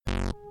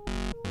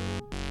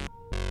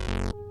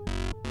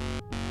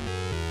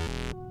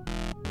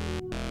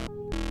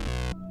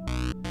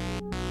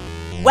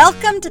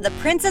Welcome to the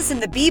Princess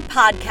and the Bee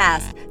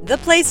podcast, the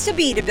place to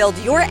be to build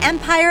your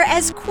empire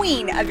as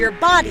queen of your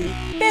body,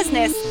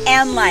 business,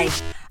 and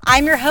life.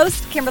 I'm your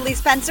host, Kimberly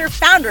Spencer,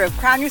 founder of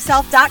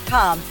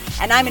CrownYourself.com,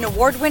 and I'm an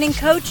award-winning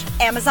coach,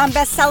 Amazon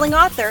best-selling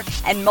author,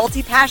 and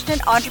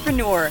multi-passionate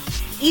entrepreneur.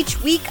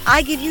 Each week,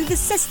 I give you the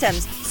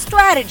systems,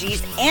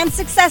 strategies, and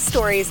success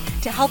stories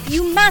to help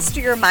you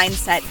master your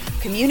mindset,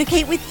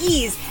 communicate with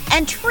ease,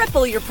 and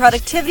triple your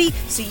productivity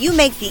so you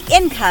make the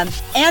income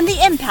and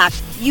the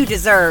impact you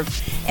deserve.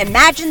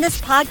 Imagine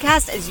this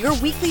podcast as your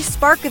weekly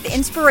spark of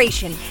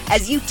inspiration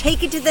as you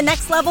take it to the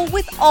next level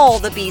with all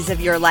the bees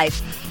of your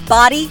life.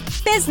 Body,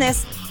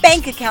 business,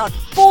 bank account,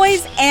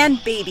 boys,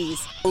 and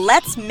babies.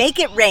 Let's make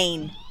it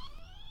rain.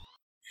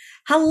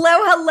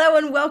 Hello,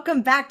 and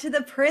welcome back to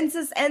the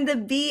Princess and the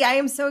Bee. I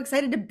am so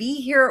excited to be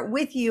here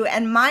with you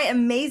and my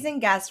amazing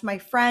guest, my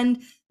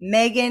friend,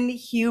 Megan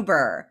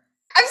Huber.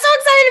 I'm so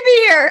excited to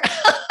be here.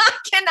 I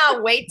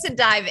cannot wait to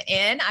dive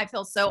in. I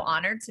feel so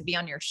honored to be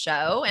on your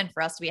show and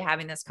for us to be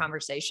having this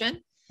conversation.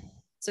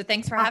 So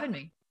thanks for having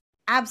me.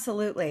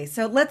 Absolutely.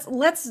 So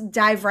let's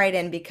dive right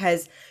in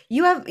because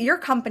your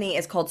company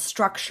is called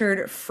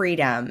Structured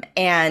Freedom,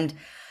 and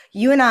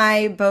you and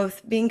I,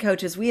 both being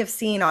coaches, we have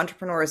seen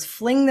entrepreneurs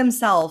fling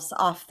themselves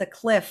off the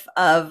cliff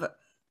of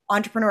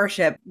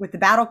entrepreneurship with the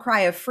battle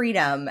cry of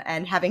freedom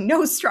and having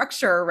no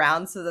structure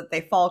around so that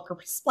they fall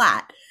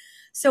splat.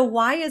 So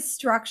why is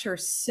structure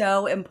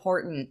so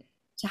important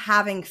to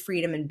having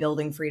freedom and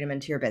building freedom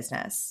into your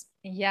business?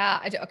 Yeah.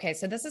 Okay.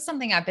 So this is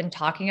something I've been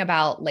talking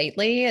about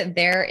lately.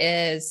 There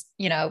is,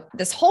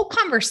 this whole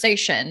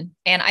conversation,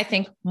 and I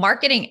think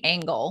marketing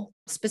angle,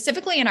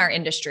 specifically in our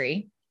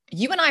industry.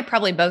 You and I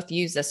probably both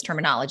use this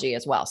terminology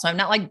as well. So I'm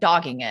not like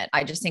dogging it.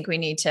 I just think we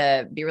need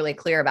to be really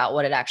clear about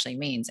what it actually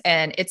means.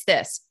 And it's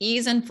this: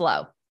 ease and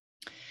flow.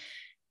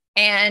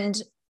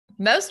 And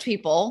most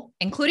people,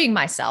 including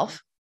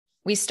myself,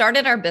 we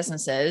started our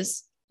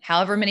businesses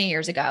however many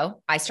years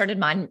ago. I started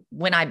mine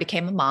when I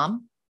became a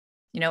mom.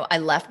 I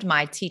left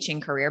my teaching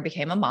career,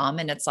 became a mom,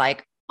 and it's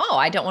like, oh,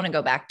 I don't want to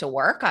go back to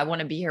work. I want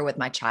to be here with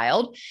my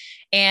child.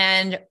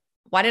 And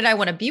why did I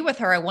want to be with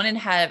her? I wanted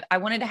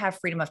to have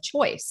freedom of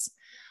choice.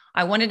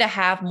 I wanted to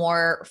have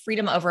more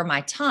freedom over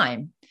my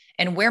time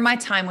and where my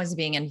time was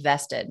being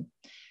invested.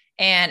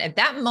 And at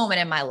that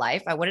moment in my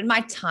life, I wanted my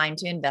time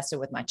to invest it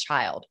with my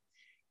child.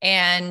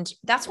 And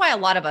that's why a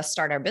lot of us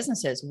start our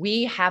businesses.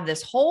 We have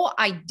this whole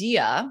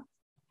idea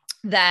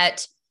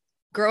that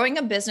growing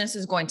a business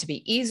is going to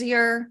be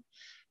easier.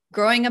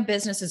 Growing a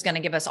business is going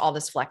to give us all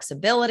this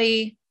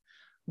flexibility.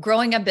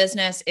 Growing a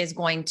business is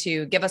going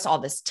to give us all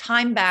this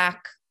time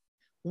back.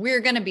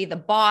 We're going to be the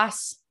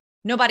boss.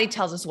 Nobody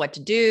tells us what to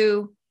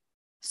do,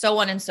 so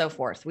on and so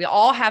forth. We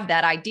all have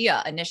that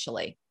idea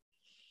initially.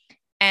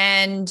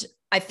 And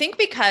I think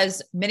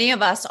because many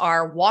of us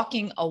are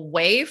walking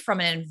away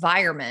from an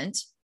environment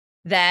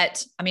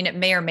that, it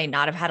may or may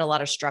not have had a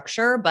lot of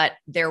structure, but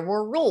there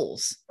were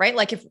rules, right?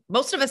 Like if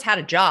most of us had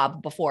a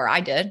job before I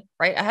did,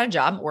 right? I had a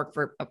job, worked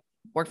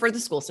for the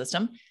school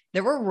system.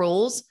 There were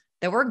rules,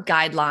 there were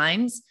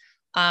guidelines.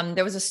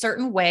 There was a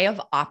certain way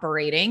of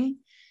operating.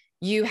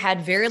 You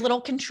had very little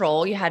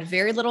control. You had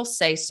very little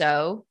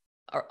say-so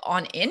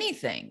on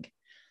anything.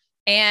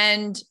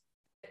 And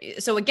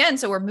so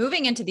we're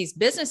moving into these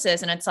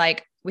businesses, and it's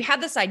like, we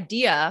have this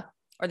idea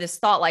or this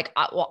thought like,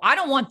 well, I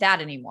don't want that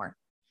anymore.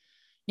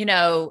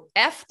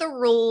 F the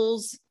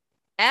rules,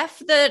 F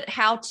the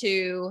how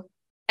to,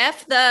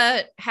 F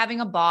the having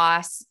a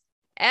boss,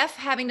 F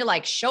having to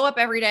like show up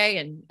every day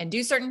and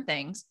do certain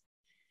things.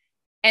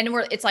 And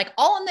it's like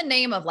all in the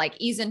name of like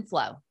ease and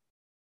flow.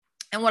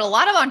 And what a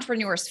lot of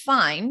entrepreneurs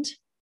find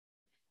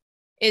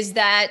is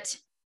that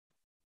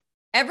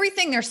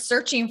everything they're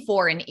searching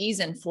for in ease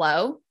and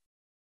flow,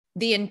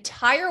 the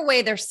entire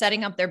way they're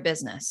setting up their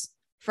business,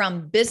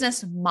 from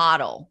business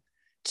model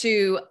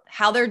to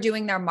how they're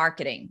doing their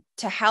marketing,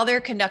 to how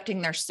they're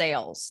conducting their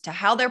sales, to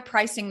how they're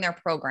pricing their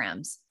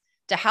programs,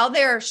 to how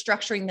they're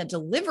structuring the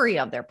delivery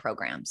of their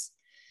programs,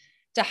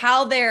 to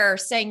how they're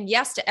saying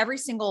yes to every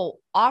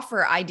single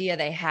offer idea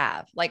they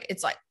have. Like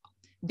it's like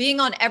being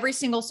on every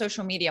single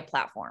social media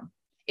platform.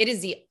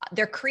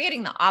 They're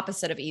creating the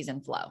opposite of ease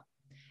and flow.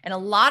 And a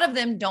lot of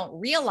them don't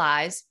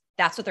realize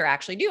that's what they're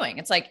actually doing.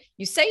 It's like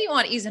you say you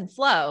want ease and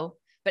flow,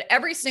 but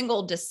every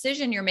single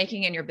decision you're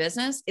making in your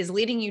business is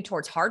leading you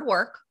towards hard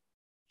work.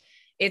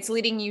 It's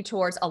leading you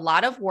towards a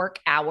lot of work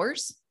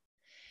hours.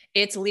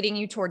 It's leading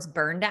you towards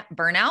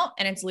burnout,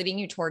 and it's leading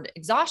you toward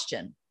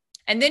exhaustion.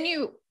 And then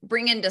you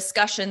bring in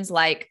discussions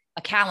like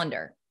a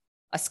calendar,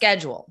 a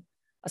schedule,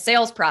 a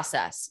sales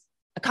process,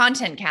 a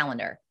content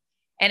calendar.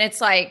 And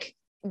it's like,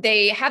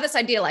 they have this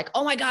idea like,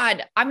 oh my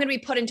God, I'm going to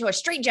be put into a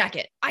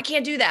straitjacket. I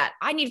can't do that.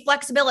 I need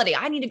flexibility.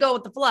 I need to go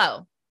with the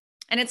flow.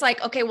 And it's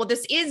like, okay, well,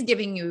 this is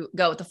giving you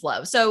go with the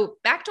flow. So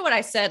back to what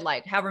I said,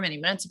 like however many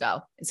minutes ago,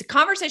 it's a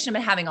conversation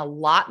I've been having a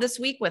lot this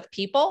week with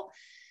people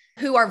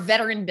who are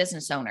veteran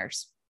business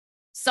owners,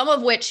 some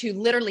of which who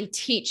literally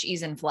teach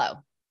ease and flow.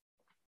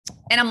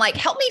 And I'm like,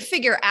 help me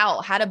figure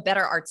out how to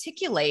better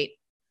articulate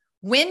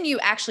when you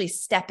actually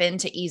step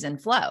into ease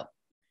and flow.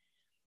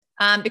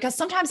 Because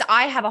sometimes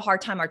I have a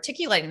hard time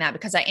articulating that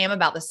because I am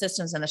about the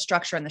systems and the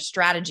structure and the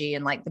strategy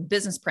and like the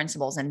business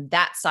principles and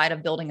that side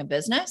of building a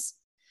business.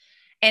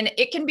 And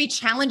it can be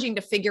challenging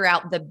to figure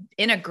out the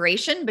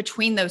integration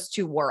between those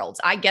two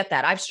worlds. I get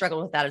that. I've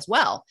struggled with that as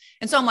well.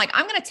 And so I'm like,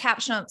 I'm going to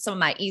tap some of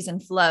my ease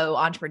and flow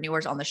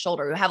entrepreneurs on the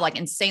shoulder who have like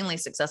insanely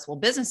successful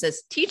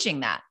businesses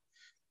teaching that.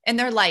 And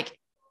they're like,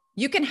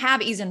 you can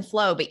have ease and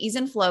flow, but ease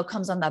and flow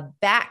comes on the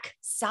back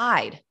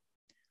side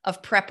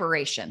of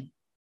preparation.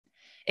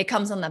 It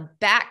comes on the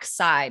back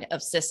side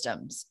of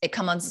systems. It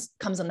comes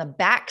on the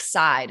back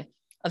side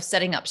of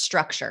setting up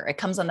structure. It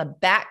comes on the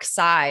back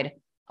side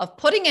of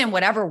putting in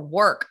whatever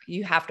work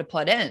you have to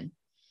put in.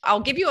 I'll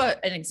give you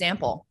an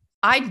example.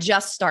 I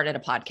just started a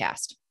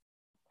podcast,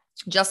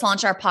 just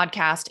launched our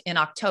podcast in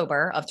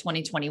October of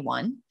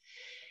 2021.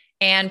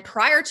 And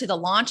prior to the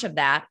launch of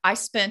that, I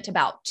spent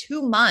about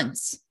 2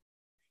 months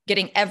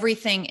getting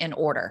everything in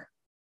order,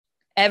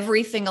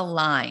 everything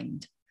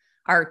aligned,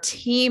 our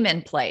team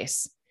in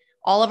place,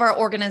 all of our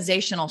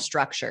organizational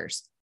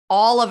structures,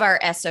 all of our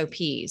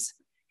SOPs.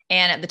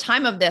 And at the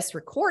time of this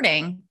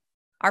recording,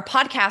 our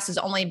podcast has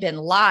only been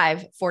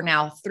live for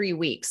now 3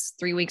 weeks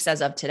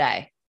as of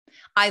today.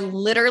 I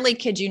literally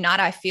kid you not,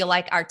 I feel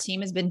like our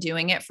team has been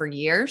doing it for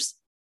years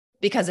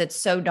because it's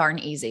so darn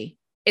easy.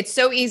 It's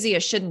so easy.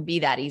 It shouldn't be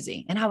that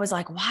easy. And I was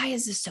like, why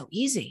is this so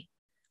easy?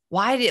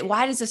 Why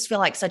does this feel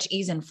like such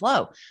ease and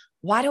flow?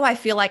 Why do I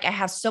feel like I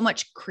have so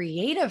much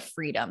creative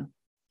freedom?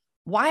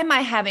 Why am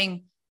I'm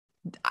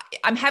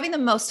having the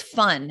most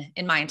fun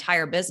in my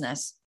entire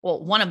business.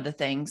 Well, one of the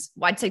things,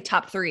 I'd say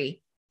top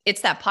 3,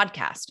 it's that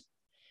podcast.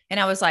 And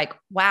I was like,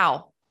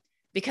 wow,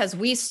 because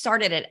we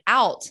started it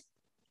out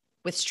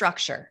with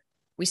structure.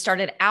 We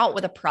started out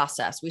with a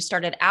process. We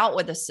started out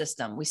with a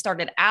system. We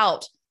started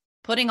out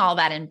putting all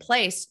that in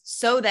place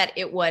so that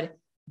it would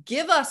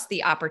give us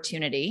the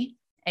opportunity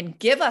and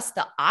give us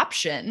the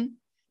option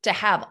to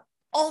have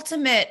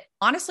ultimate,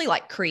 honestly,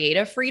 like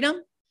creative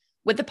freedom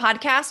with the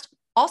podcast.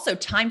 Also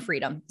time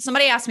freedom.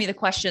 Somebody asked me the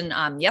question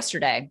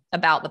yesterday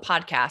about the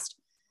podcast.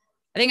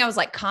 I think I was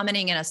like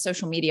commenting in a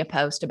social media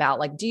post about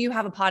like, do you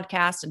have a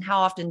podcast and how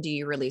often do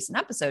you release an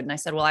episode? And I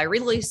said, well, I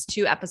release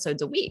 2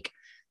 episodes a week.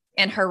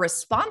 And her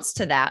response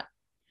to that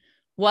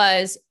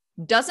was,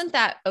 doesn't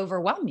that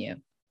overwhelm you?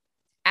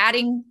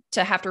 Adding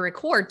to have to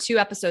record 2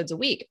 episodes a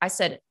week. I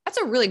said, that's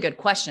a really good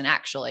question,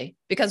 actually,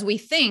 because we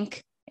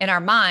think in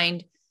our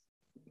mind,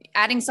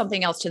 adding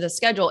something else to the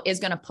schedule is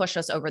going to push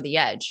us over the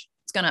edge.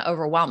 It's going to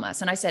overwhelm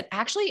us. And I said,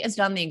 actually, it's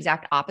done the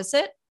exact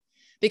opposite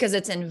because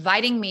it's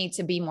inviting me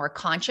to be more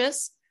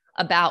conscious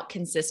about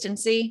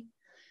consistency,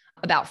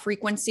 about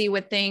frequency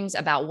with things,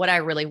 about what I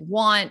really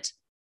want.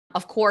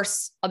 Of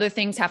course, other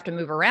things have to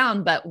move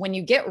around, but when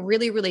you get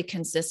really, really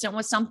consistent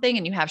with something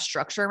and you have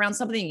structure around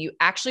something, you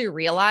actually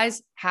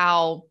realize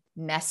how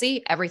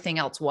messy everything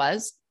else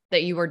was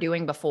that you were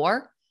doing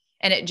before.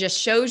 And it just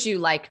shows you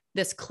like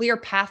this clear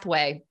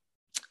pathway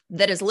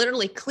that is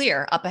literally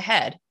clear up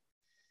ahead.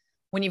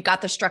 When you've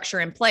got the structure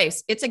in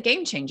place, it's a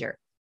game changer.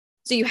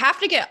 So you have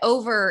to get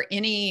over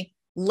any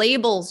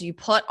labels you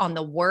put on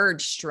the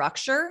word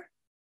structure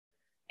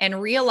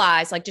and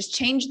realize, like, just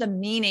change the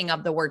meaning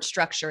of the word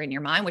structure in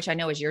your mind, which I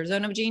know is your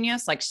zone of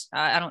genius. Like,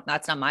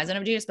 that's not my zone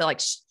of genius, but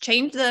like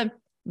change the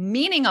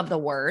meaning of the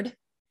word.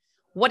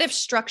 What if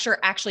structure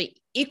actually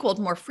equaled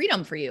more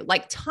freedom for you?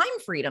 Like time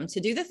freedom to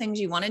do the things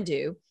you want to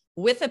do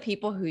with the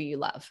people who you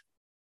love.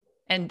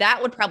 And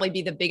that would probably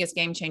be the biggest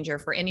game changer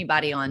for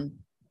anybody on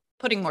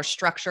putting more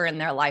structure in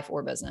their life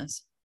or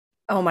business.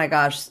 Oh my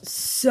gosh,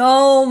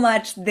 so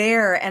much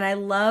there. And I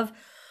love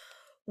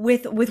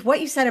with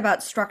what you said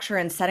about structure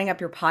and setting up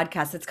your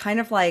podcast. It's kind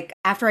of like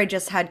after I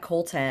just had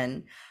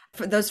Colton,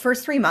 for those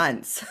first 3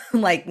 months,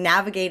 like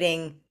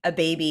navigating a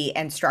baby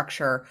and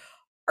structure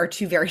are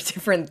 2 very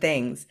different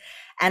things.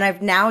 And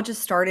I've now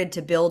just started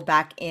to build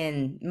back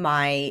in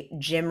my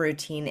gym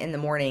routine in the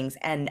mornings.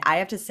 And I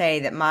have to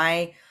say that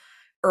my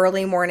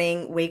early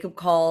morning wake up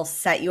call,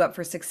 set you up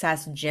for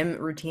success gym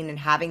routine, and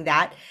having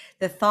that,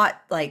 the thought,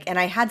 like, and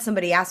I had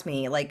somebody ask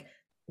me, like,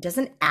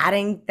 doesn't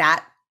adding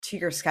that to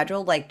your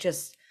schedule, like,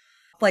 just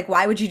like,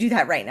 why would you do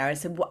that right now? I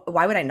said,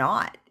 why would I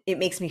not? It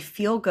makes me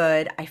feel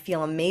good. I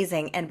feel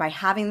amazing. And by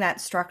having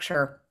that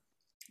structure,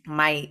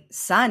 my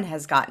son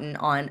has gotten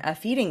on a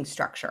feeding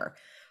structure,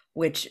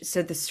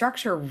 so the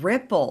structure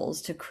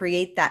ripples to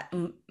create that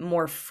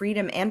more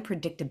freedom and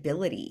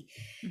predictability.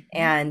 Mm-hmm.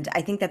 And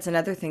I think that's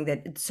another thing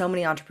that so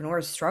many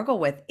entrepreneurs struggle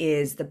with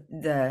is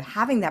the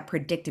having that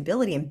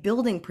predictability and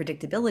building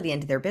predictability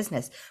into their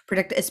business,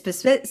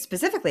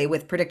 specifically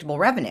with predictable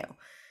revenue.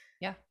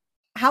 Yeah.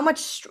 How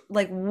much,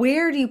 like,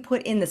 where do you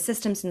put in the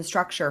systems and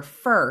structure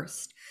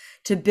first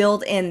to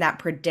build in that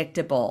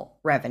predictable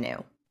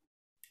revenue?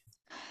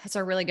 That's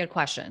a really good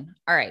question.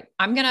 All right.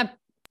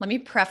 Let me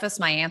preface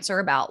my answer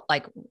about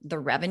like the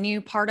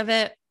revenue part of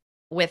it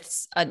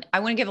with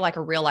I want to give like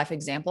a real life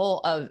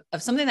example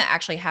of something that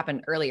actually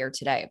happened earlier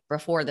today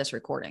before this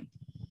recording.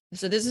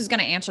 So this is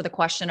going to answer the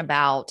question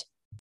about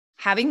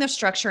having the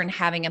structure and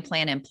having a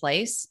plan in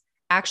place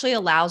actually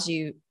allows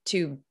you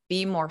to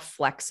be more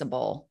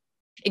flexible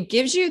it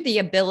gives you the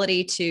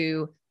ability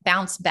to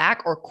bounce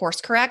back or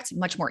course correct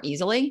much more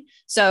easily.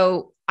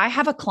 So I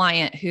have a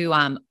client who,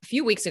 a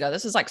few weeks ago,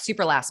 this was like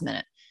super last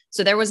minute.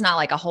 So there was not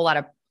like a whole lot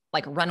of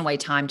like runway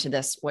time to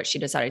this, what she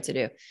decided to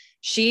do.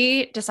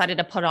 She decided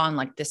to put on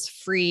like this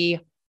free,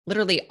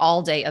 literally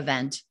all day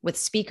event with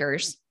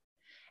speakers.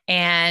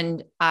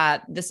 And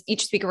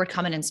each speaker would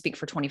come in and speak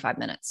for 25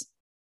 minutes.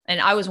 And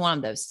I was one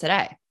of those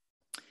today.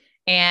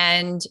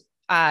 And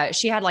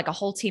she had like a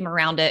whole team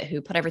around it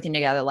who put everything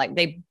together. Like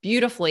they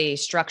beautifully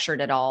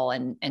structured it all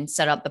and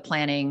set up the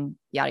planning,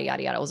 yada,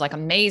 yada, yada. It was like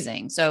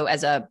amazing. So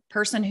as a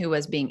person who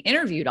was being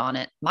interviewed on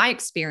it, my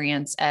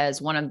experience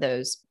as one of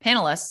those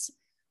panelists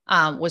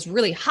was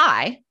really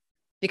high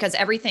because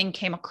everything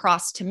came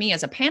across to me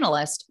as a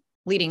panelist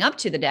leading up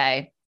to the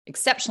day,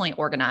 exceptionally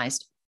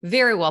organized,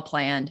 very well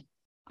planned.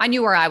 I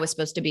knew where I was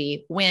supposed to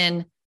be,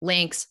 when,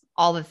 links,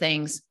 all the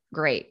things,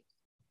 great.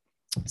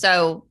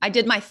 So I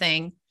did my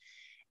thing.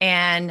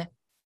 And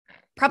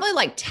probably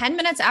like 10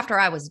 minutes after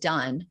I was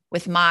done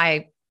with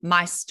my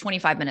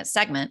 25-minute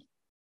segment,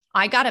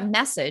 I got a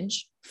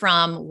message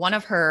from one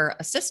of her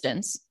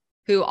assistants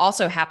who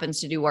also happens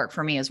to do work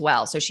for me as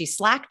well. So she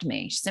Slacked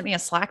me. She sent me a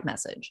Slack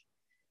message.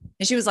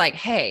 And she was like,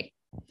 hey,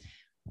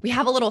 we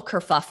have a little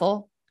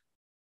kerfuffle.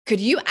 Could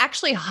you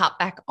actually hop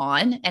back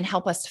on and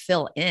help us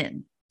fill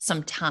in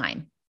some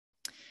time?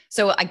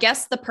 So I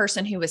guess the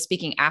person who was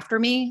speaking after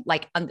me,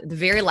 like on the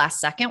very last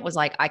second was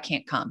like, I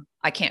can't come.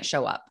 I can't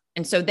show up.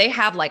 And so they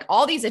have like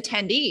all these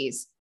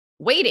attendees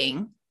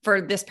waiting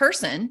for this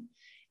person.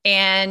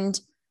 And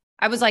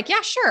I was like,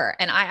 yeah, sure.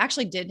 And I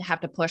actually did have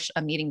to push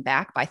a meeting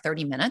back by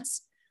 30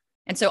 minutes.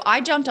 And so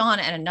I jumped on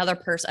and another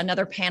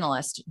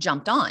panelist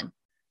jumped on.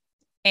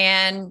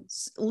 And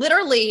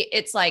literally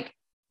it's like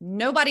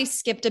nobody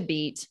skipped a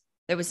beat.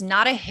 There was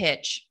not a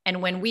hitch.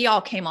 And when we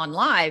all came on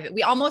live,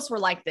 we almost were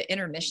like the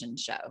intermission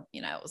show.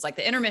 You know, it was like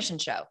the intermission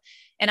show.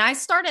 And I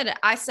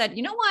said,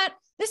 you know what?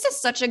 This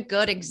is such a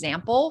good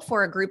example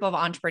for a group of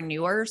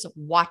entrepreneurs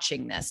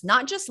watching this,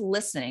 not just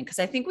listening, because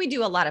I think we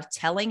do a lot of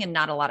telling and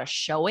not a lot of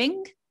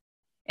showing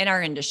in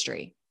our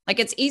industry. Like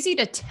it's easy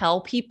to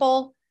tell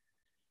people,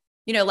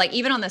 you know, like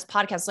even on this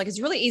podcast, like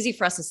it's really easy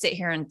for us to sit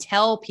here and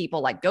tell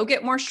people like, go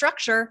get more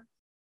structure,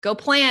 go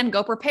plan,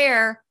 go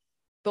prepare.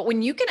 But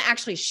when you can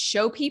actually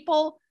show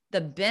people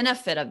the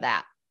benefit of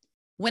that,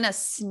 when a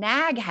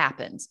snag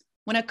happens,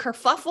 when a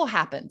kerfuffle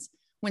happens,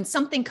 when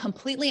something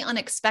completely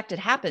unexpected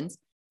happens,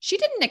 she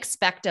didn't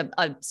expect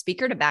a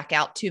speaker to back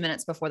out 2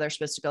 minutes before they're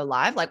supposed to go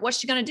live. Like, what's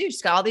she going to do?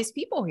 She's got all these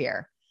people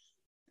here.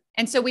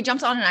 And so we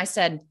jumped on and I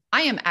said,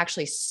 I am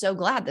actually so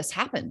glad this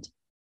happened.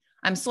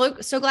 I'm so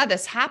glad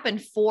this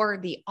happened for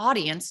the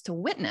audience to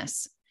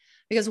witness,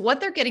 because what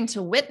they're getting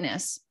to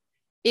witness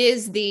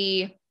is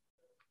the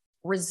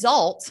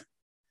result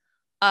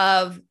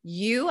of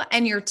you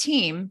and your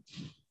team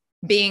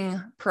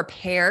being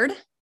prepared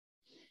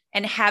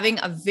and having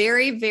a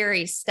very,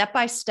 very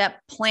step-by-step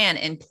plan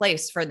in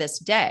place for this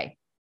day.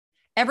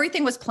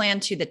 Everything was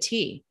planned to the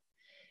T.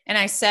 And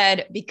I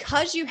said,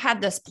 because you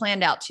had this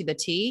planned out to the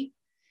T,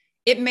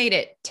 it made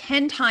it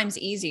 10 times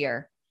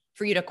easier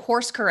for you to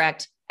course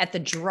correct at the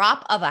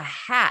drop of a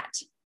hat.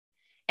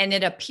 And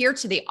it appeared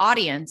to the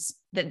audience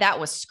that that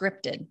was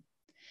scripted.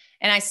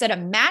 And I said,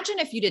 imagine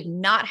if you did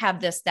not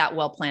have this that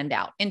well planned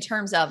out in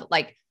terms of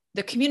like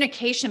the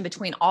communication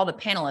between all the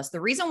panelists. The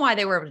reason why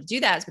they were able to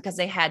do that is because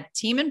they had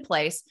team in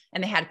place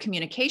and they had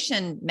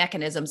communication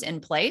mechanisms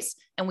in place,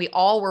 and we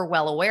all were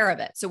well aware of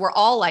it. So we're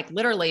all like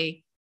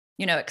literally,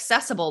 you know,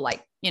 accessible,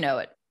 like, you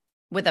know,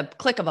 with a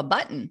click of a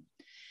button.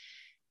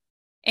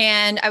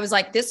 And I was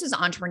like, this is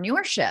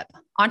entrepreneurship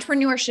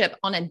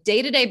on a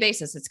day-to-day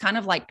basis. It's kind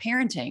of like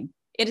parenting.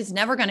 It is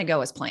never going to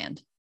go as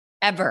planned,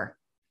 ever.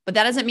 But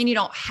that doesn't mean you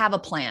don't have a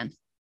plan,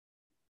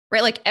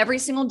 right? Like every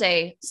single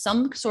day,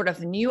 some sort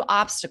of new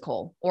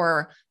obstacle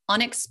or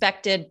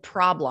unexpected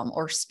problem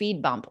or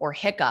speed bump or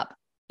hiccup,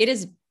 it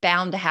is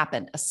bound to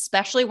happen,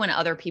 especially when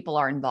other people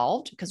are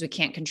involved, because we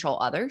can't control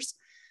others,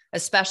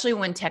 especially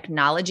when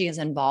technology is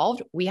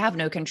involved. We have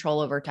no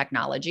control over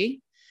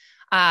technology.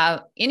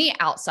 Any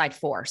outside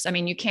force. I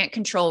mean, you can't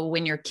control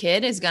when your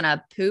kid is going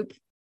to poop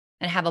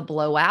and have a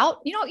blowout.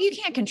 You know, you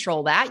can't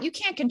control that. You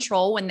can't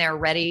control when they're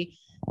ready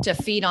to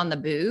feed on the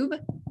boob.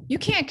 You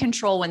can't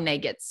control when they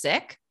get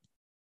sick.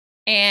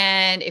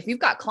 And if you've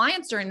got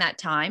clients during that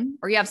time,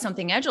 or you have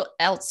something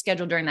else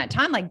scheduled during that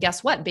time, like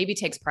guess what? Baby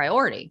takes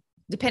priority,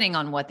 depending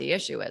on what the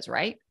issue is,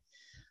 right?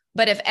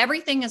 But if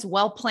everything is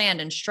well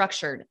planned and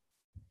structured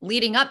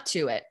leading up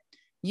to it,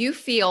 you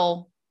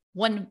feel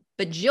 1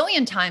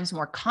 bajillion times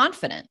more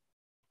confident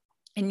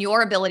in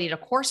your ability to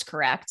course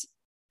correct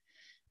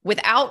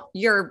without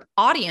your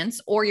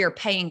audience or your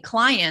paying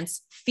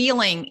clients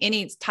feeling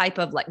any type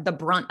of like the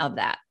brunt of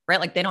that, right?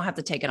 Like they don't have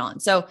to take it on.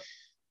 So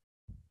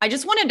I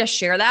just wanted to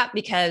share that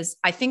because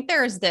I think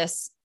there is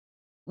this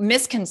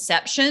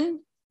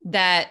misconception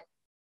that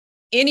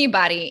any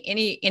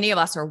of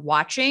us are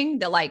watching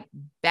that like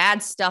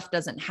bad stuff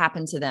doesn't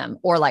happen to them,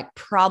 or like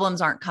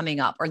problems aren't coming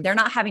up, or they're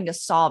not having to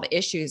solve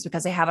issues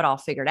because they have it all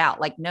figured out.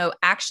 Like, no,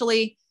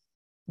 actually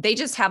They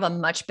just have a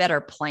much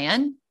better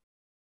plan.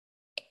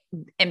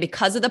 And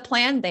because of the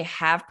plan, they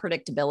have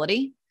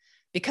predictability.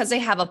 Because they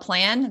have a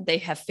plan, they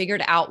have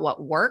figured out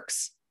what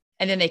works,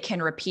 and then they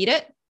can repeat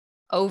it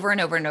over and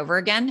over and over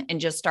again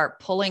and just start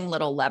pulling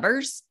little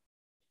levers.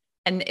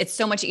 And it's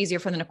so much easier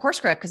for them to course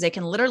correct because they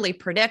can literally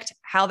predict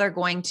how they're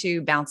going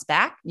to bounce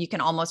back. You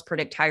can almost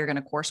predict how you're going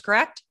to course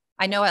correct.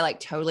 I know I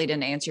totally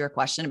didn't answer your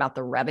question about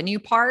the revenue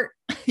part.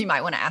 You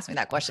might want to ask me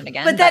that question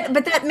again.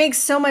 But that makes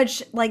so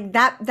much,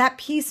 that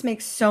piece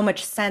makes so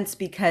much sense,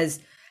 because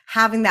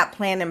having that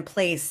plan in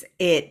place,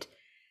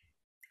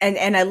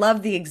 and I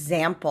love the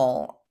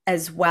example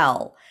as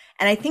well.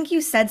 And I think you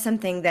said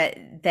something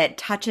that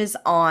touches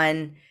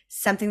on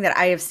something that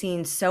I have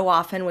seen so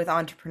often with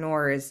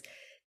entrepreneurs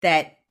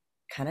that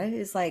kind of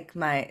is like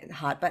my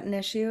hot button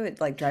issue.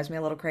 It drives me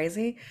a little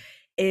crazy.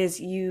 Is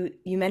you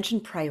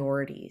mentioned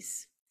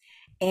priorities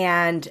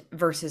and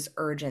versus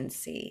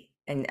urgency.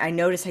 And I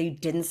noticed how you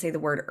didn't say the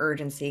word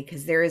urgency,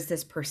 because there is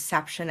this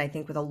perception, I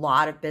think, with a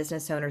lot of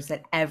business owners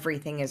that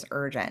everything is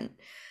urgent.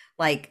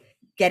 Like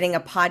getting a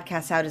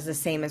podcast out is the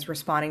same as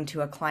responding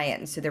to a client.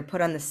 And so they're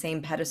put on the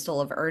same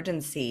pedestal of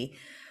urgency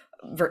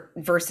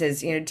versus,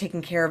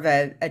 taking care of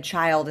a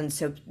child. And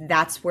so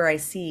that's where I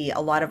see a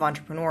lot of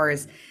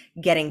entrepreneurs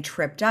getting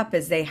tripped up,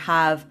 is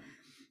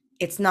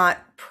it's not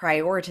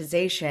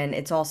prioritization.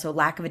 It's also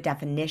lack of a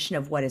definition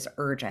of what is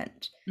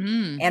urgent.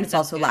 And it's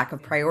also lack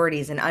of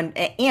priorities and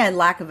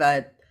lack of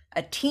a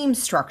team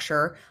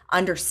structure,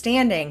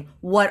 understanding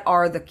what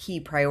are the key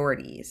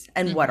priorities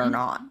and what are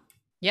not.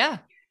 Yeah.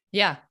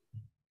 Yeah.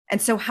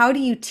 And so how do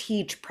you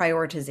teach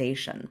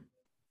prioritization?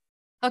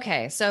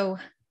 Okay. So,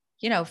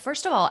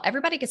 first of all,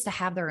 everybody gets to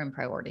have their own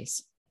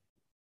priorities,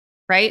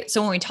 right?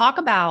 So when we talk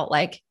about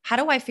how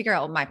do I figure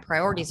out what my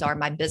priorities are,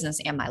 my business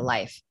and my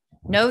life?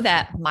 Know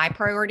that my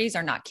priorities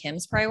are not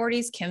Kim's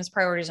priorities. Kim's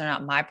priorities are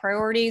not my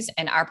priorities.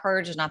 And our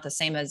priorities are not the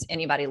same as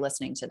anybody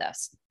listening to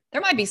this.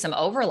 There might be some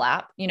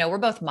overlap. We're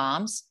both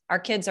moms. Our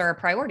kids are a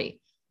priority.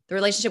 The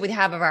relationship we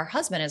have with our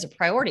husband is a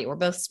priority. We're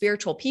both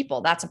spiritual people.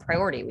 That's a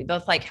priority. We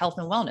both like health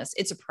and wellness.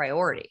 It's a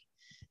priority.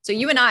 So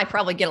you and I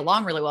probably get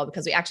along really well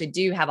because we actually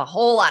do have a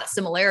whole lot of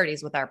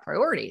similarities with our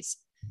priorities.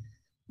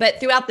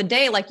 But throughout the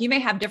day, you may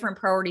have different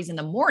priorities in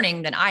the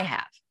morning than I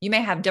have. You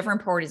may have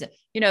different priorities,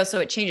 so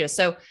it changes.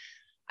 So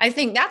I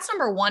think that's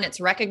number one.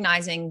 It's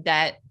recognizing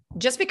that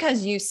just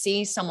because you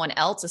see someone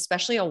else,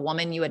 especially a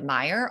woman you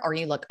admire or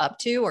you look up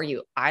to or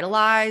you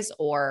idolize,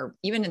 or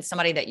even in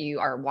somebody that you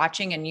are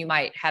watching and you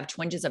might have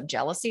twinges of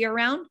jealousy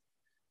around,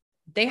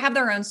 they have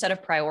their own set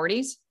of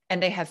priorities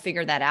and they have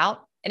figured that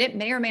out, and it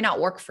may or may not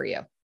work for you.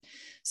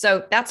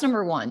 So that's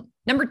number one.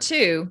 Number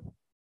two,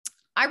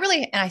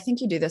 and I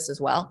think you do this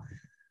as well.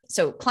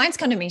 So clients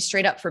come to me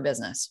straight up for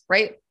business,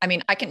 right? I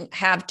mean, I can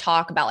have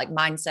talk about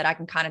mindset. I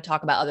can kind of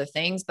talk about other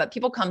things, but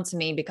people come to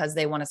me because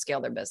they want to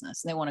scale their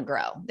business and they want to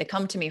grow. They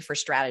come to me for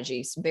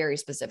strategies very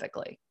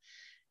specifically.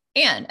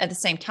 And at the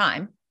same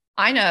time,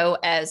 I know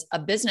as a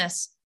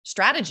business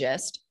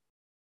strategist,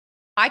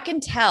 I can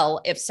tell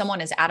if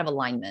someone is out of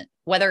alignment,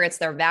 whether it's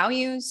their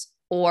values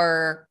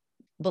or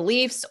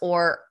beliefs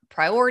or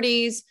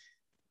priorities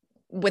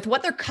with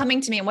what they're coming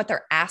to me and what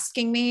they're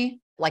asking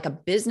me, like a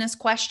business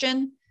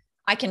question.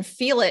 I can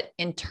feel it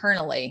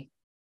internally,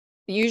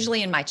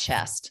 usually in my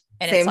chest.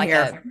 And Same it's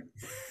here.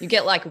 You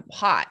get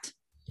hot,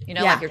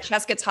 your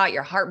chest gets hot,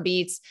 your heart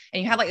beats,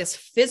 and you have this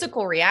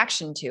physical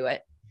reaction to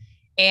it.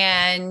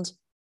 And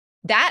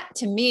that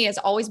to me has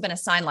always been a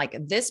sign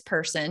this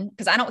person,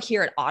 because I don't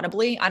hear it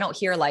audibly. I don't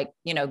hear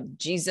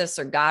Jesus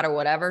or God or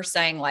whatever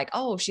saying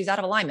oh, she's out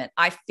of alignment.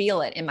 I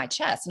feel it in my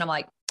chest. And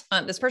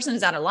I'm this person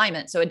is out of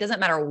alignment. So it doesn't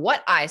matter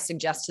what I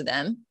suggest to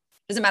them.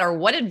 It doesn't matter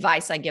what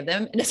advice I give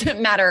them. It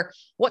doesn't matter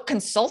what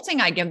consulting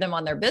I give them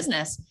on their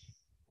business.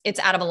 It's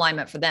out of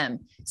alignment for them.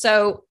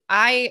 So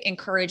I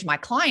encourage my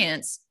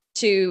clients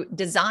to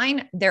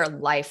design their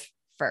life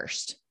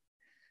first.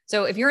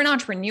 So if you're an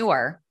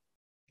entrepreneur,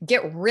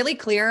 get really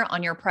clear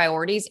on your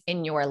priorities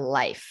in your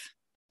life.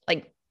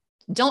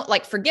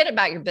 Don't forget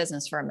about your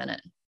business for a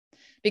minute,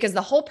 because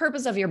the whole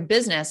purpose of your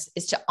business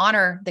is to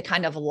honor the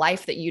kind of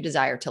life that you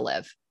desire to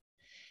live.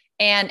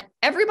 And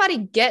everybody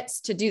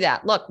gets to do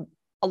that. Look,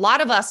 a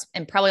lot of us,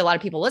 and probably a lot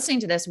of people listening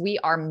to this, we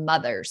are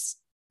mothers.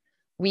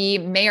 We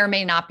may or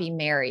may not be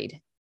married.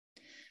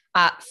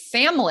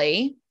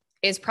 Family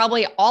is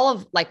probably all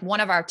of one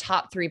of our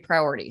top three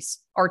priorities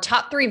or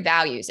top three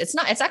values. It's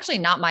actually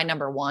not my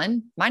number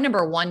one. My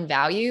number one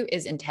value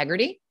is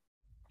integrity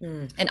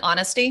and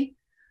honesty.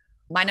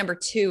 My number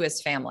two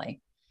is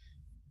family.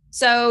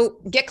 So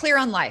get clear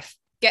on life,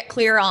 get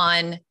clear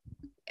on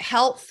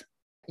health,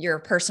 your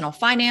personal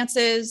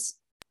finances,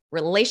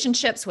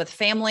 relationships with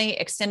family,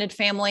 extended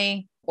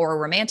family, or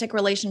romantic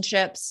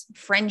relationships,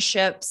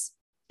 friendships.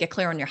 Get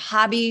clear on your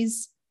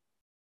hobbies,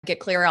 get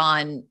clear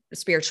on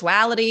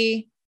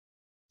spirituality,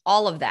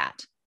 all of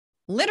that.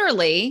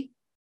 Literally,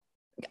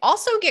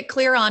 also get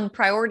clear on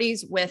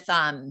priorities with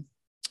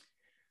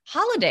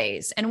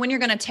holidays and when you're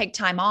going to take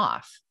time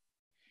off,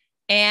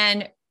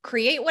 and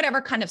create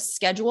whatever kind of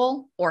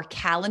schedule or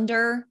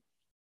calendar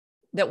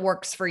that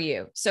works for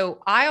you.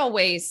 So I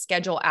always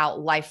schedule out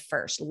life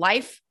first.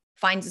 Life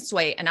finds its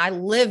way, and I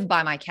live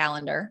by my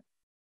calendar.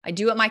 I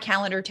do what my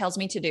calendar tells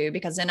me to do,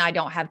 because then I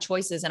don't have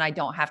choices and I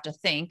don't have to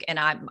think. And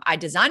I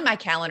design my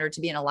calendar to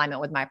be in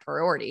alignment with my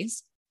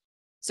priorities.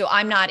 So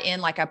I'm not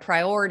in like a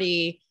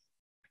priority,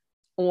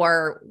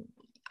 or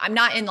I'm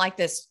not in like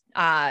this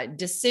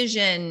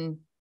decision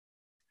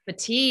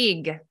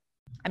fatigue.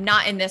 I'm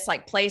not in this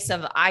like place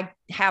of, I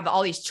have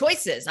all these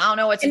choices, I don't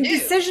know what to do.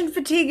 Decision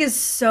fatigue is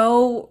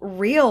so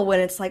real when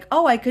it's like,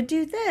 oh, I could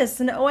do this,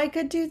 and oh, I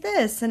could do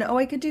this, and oh,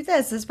 I could do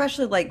this.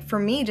 Especially like for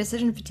me,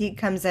 decision fatigue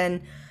comes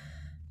in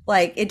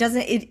like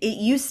it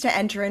used to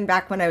enter in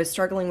back when I was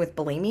struggling with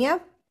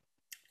bulimia,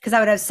 because I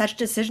would have such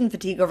decision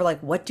fatigue over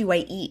like, what do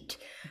I eat?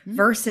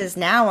 Versus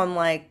now I'm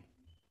like,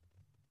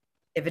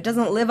 if it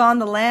doesn't live on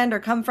the land or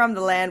come from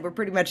the land, we're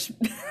pretty much,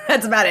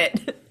 that's about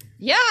it.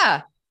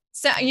 Yeah.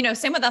 So,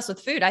 same with us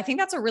with food. I think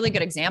that's a really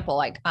good example.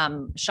 Like,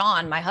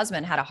 Sean, my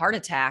husband, had a heart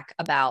attack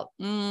about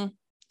 2.5,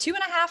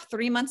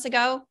 3 months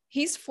ago.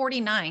 He's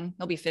 49.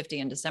 He'll be 50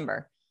 in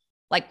December.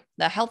 Like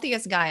the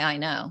healthiest guy I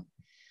know.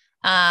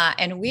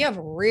 And we have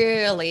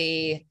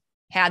really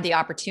had the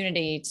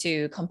opportunity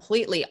to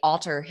completely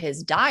alter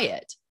his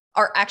diet,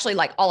 or actually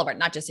like all of our,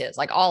 not just his,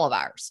 like all of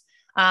ours.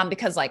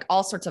 Because like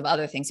all sorts of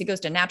other things, he goes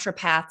to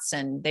naturopaths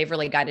and they've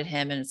really guided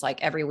him. And it's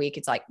like every week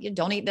it's like,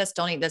 don't eat this,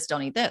 don't eat this,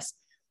 don't eat this.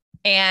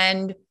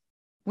 And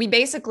we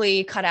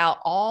basically cut out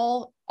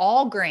all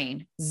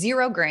grain,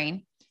 zero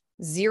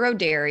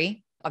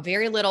dairy, a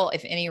very little,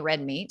 if any,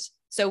 red meat.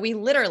 So we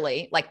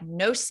literally like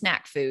no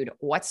snack food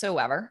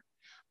whatsoever.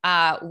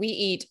 We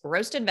eat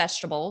roasted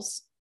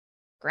vegetables,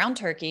 ground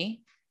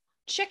turkey,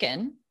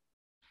 chicken,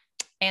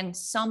 and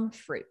some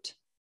fruit.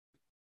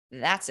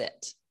 That's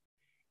it.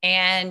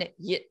 And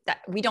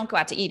we don't go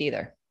out to eat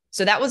either.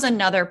 So that was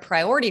another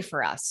priority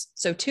for us.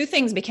 So two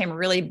things became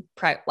really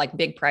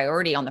big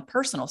priority on the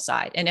personal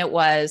side. And it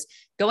was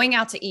going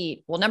out to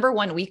eat. Well, number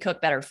one, we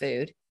cook better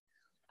food.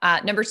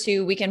 Number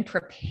two, we can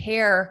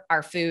prepare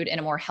our food in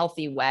a more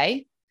healthy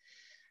way.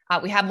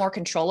 We have more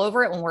control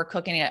over it when we're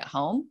cooking it at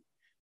home.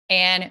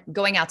 And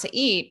going out to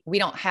eat, we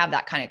don't have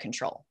that kind of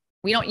control.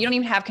 You don't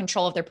even have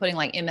control if they're putting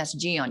like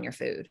MSG on your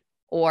food,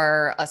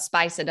 or a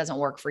spice that doesn't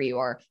work for you,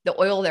 or the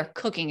oil they're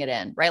cooking it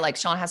in, right? Like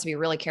Sean has to be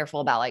really careful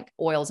about like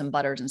oils and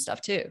butters and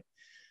stuff too.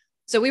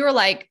 So we were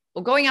like,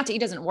 well, going out to eat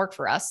doesn't work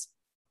for us.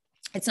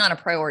 It's not a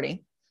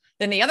priority.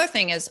 Then the other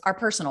thing is our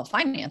personal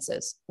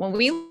finances. When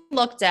we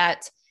looked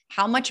at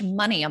how much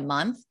money a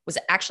month was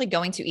actually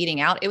going to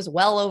eating out, it was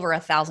well over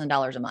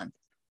 $1,000 a month.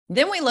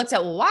 Then we looked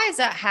at, well, why is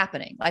that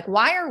happening? Like,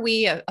 why are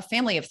we a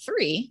family of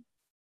 3,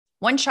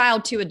 1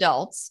 child, 2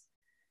 adults,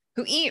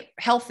 who eat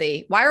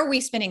healthy? Why are we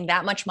spending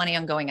that much money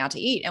on going out to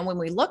eat? And when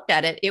we looked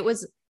at it, it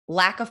was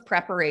lack of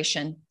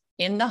preparation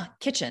in the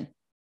kitchen.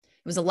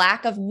 It was a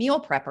lack of meal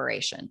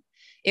preparation.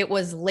 It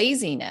was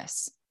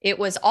laziness. It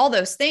was all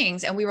those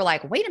things. And we were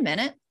like, wait a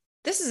minute,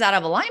 this is out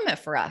of alignment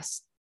for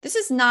us. This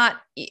is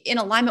not in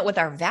alignment with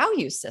our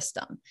value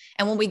system.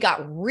 And when we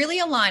got really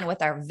aligned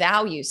with our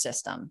value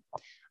system,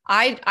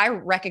 I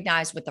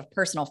recognized with the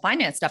personal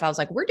finance stuff, I was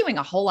like, we're doing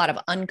a whole lot of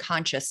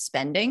unconscious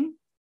spending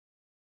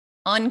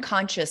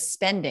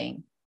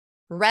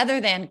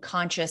rather than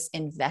conscious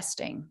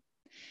investing.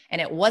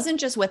 And it wasn't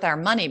just with our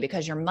money,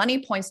 because your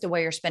money points to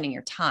where you're spending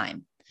your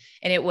time.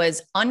 And it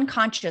was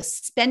unconscious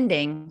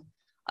spending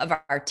of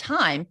our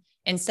time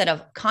instead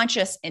of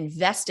conscious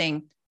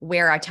investing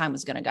where our time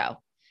was going to go.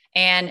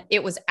 And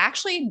it was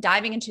actually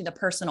diving into the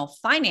personal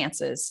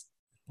finances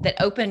that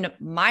opened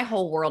my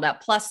whole world up,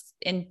 plus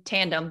in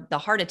tandem, the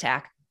heart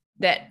attack,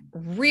 that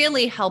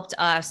really helped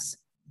us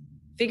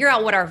figure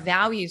out what our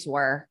values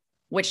were,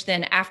 which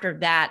then after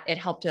that, it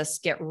helped us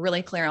get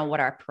really clear on what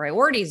our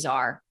priorities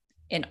are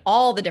in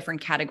all the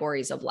different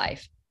categories of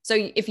life. So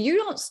if you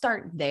don't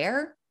start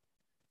there,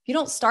 if you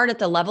don't start at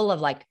the level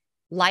of like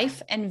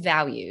life and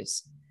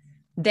values,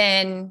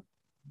 then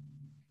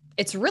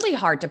it's really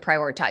hard to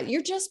prioritize.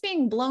 You're just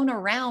being blown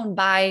around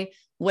by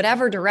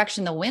whatever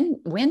direction the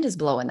wind is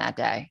blowing that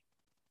day.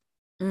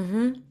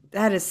 Mm-hmm.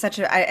 That is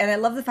and I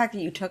love the fact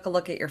that you took a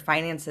look at your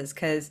finances,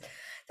 because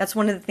that's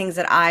one of the things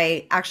that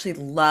I actually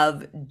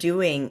love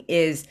doing,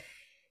 is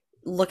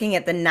looking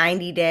at the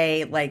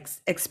 90-day like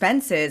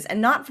expenses, and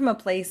not from a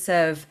place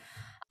of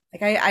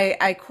like,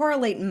 I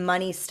correlate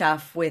money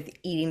stuff with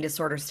eating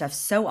disorder stuff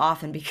so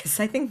often, because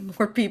I think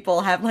more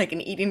people have like an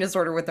eating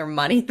disorder with their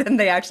money than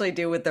they actually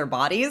do with their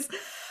bodies.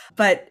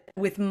 But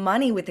with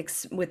money, with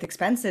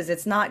expenses,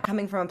 it's not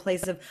coming from a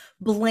place of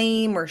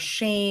blame or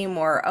shame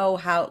or,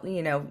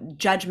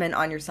 judgment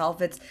on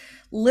yourself. It's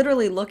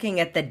literally looking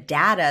at the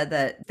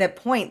data that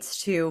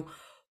points to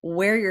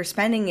where your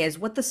spending is,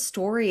 what the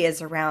story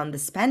is around the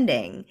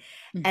spending.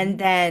 Mm-hmm. And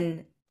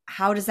then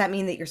how does that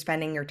mean that you're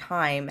spending your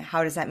time?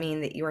 How does that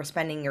mean that you are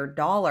spending your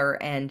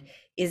dollar? And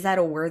is that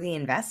a worthy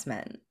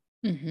investment?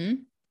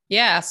 Mm-hmm.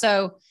 Yeah.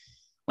 So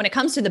when it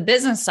comes to the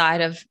business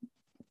side of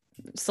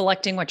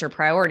selecting what your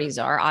priorities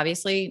are,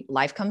 obviously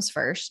life comes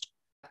first.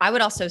 I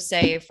would also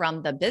say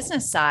from the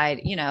business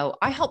side,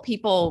 I help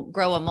people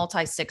grow a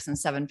multi 6 and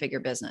 7 figure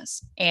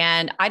business.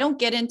 And I don't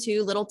get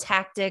into little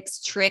tactics,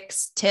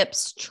 tricks,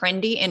 tips,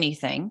 trendy,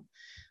 anything.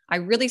 I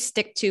really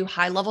stick to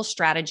high level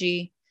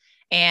strategy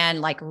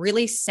and like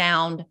really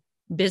sound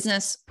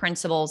business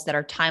principles that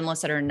are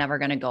timeless, that are never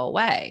going to go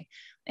away.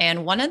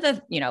 And one of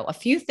the, a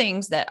few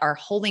things that are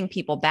holding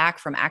people back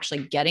from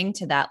actually getting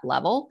to that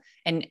level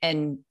and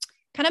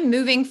kind of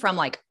moving from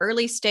like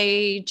early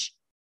stage,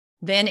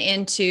 then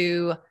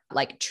into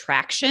like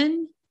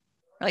traction,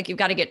 like you've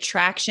got to get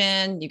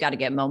traction, you got to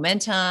get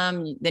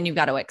momentum, then you've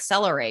got to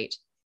accelerate.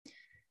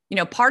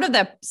 Part of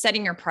the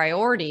setting your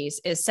priorities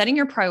is setting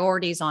your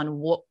priorities on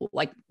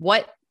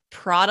what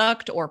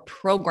product or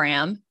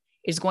program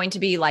is going to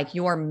be like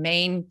your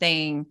main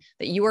thing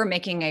that you are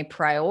making a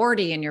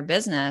priority in your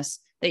business,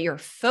 that you're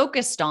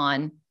focused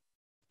on,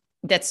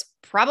 that's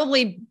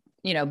probably,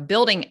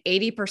 building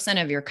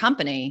 80% of your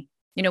company.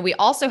 We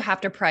also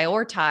have to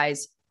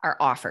prioritize our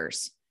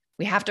offers.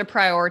 We have to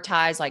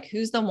prioritize like,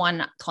 who's the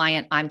one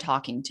client I'm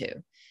talking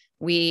to?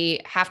 We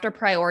have to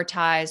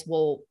prioritize,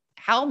 well,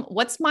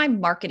 what's my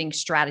marketing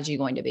strategy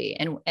going to be?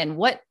 And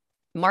what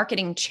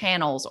marketing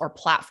channels or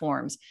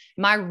platforms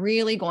am I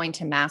really going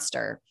to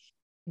master?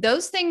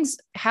 Those things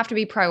have to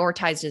be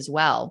prioritized as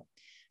well,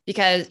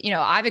 because,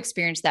 I've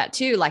experienced that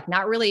too, like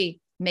not really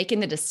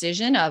making the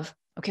decision of,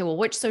 okay, well,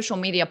 which social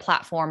media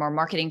platform or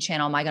marketing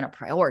channel am I going to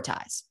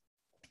prioritize?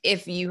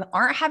 If you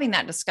aren't having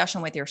that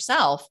discussion with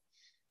yourself,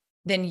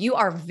 then you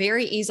are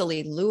very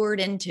easily lured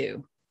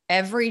into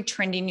every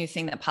trendy new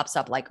thing that pops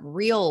up. Like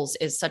Reels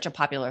is such a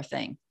popular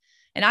thing.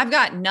 And I've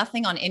got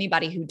nothing on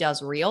anybody who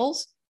does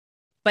Reels,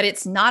 but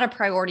it's not a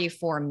priority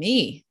for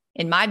me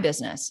in my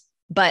business.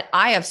 But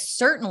I have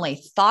certainly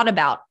thought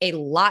about a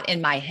lot in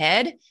my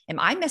head. Am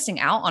I missing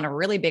out on a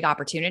really big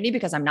opportunity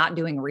because I'm not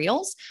doing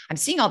Reels? I'm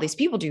seeing all these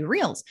people do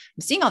Reels.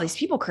 I'm seeing all these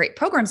people create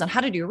programs on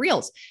how to do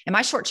Reels. Am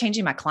I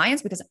shortchanging my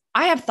clients? Because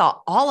I have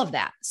thought all of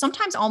that,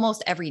 sometimes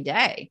almost every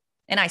day.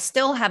 And I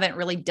still haven't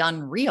really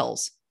done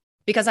Reels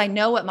because I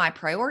know what my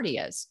priority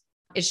is.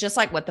 It's just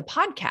like with the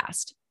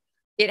podcast.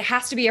 It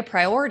has to be a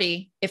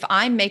priority if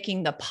I'm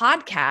making the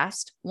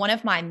podcast one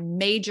of my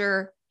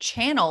major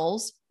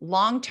channels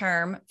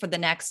long-term for the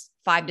next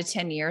 5 to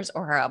 10 years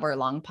or however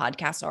long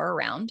podcasts are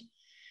around.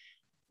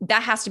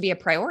 That has to be a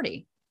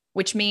priority,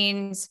 which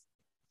means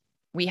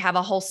we have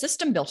a whole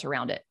system built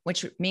around it,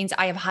 which means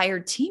I have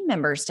hired team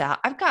members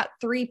I've got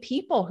 3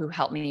 people who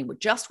help me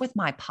just with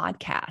my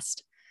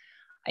podcast.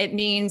 It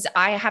means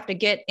I have to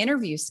get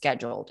interviews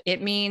scheduled.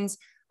 It means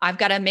I've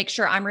got to make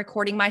sure I'm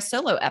recording my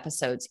solo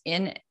episodes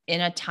in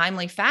a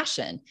timely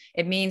fashion.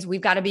 It means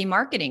we've got to be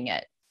marketing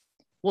it.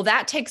 Well,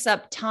 that takes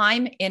up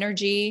time,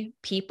 energy,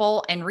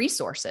 people, and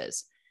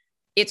resources.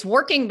 It's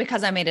working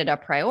because I made it a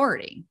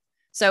priority.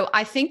 So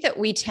I think that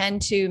we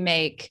tend to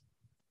make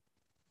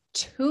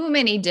too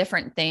many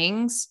different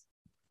things,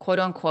 quote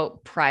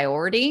unquote,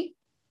 priority,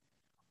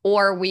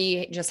 or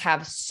we just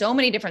have so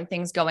many different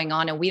things going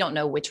on and we don't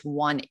know which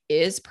one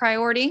is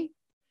priority.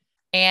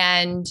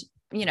 And,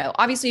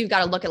 obviously you've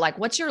got to look at like,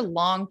 what's your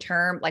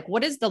long-term, like,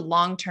 what is the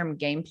long-term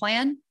game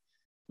plan?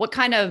 What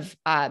kind of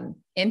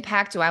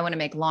impact do I want to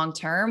make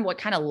long-term? What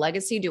kind of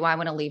legacy do I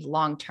want to leave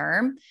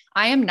long-term?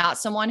 I am not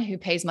someone who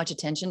pays much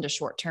attention to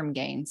short-term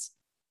gains.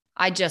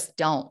 I just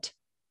don't.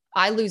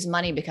 I lose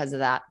money because of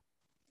that.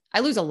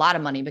 I lose a lot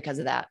of money because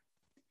of that.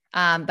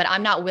 But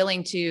I'm not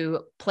willing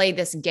to play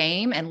this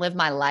game and live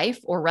my life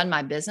or run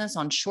my business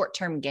on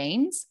short-term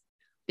gains,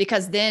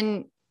 because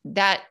then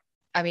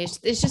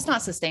it's just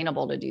not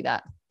sustainable to do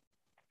that.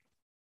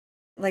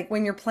 Like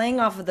when you're playing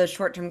off of those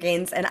short-term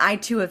gains, and I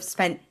too have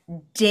spent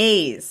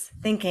days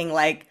thinking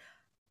like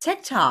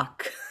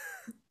TikTok.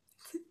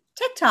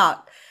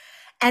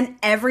 And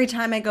every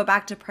time I go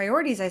back to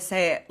priorities, I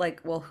say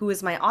like, well, who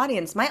is my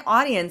audience? My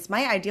audience,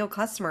 my ideal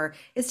customer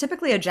is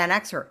typically a Gen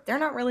Xer. They're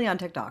not really on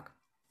TikTok.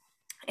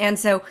 And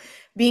so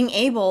being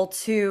able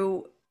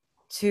to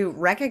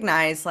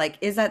recognize, like,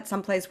 is that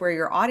someplace where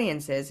your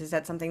audience is? Is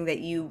that something that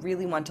you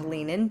really want to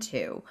lean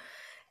into?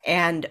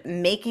 And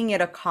making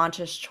it a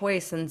conscious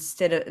choice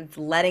instead of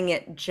letting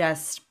it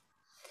just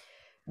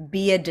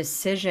be a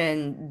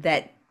decision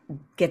that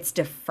gets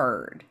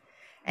deferred.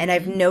 And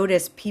I've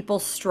noticed people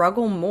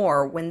struggle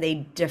more when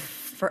they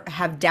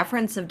have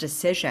deference of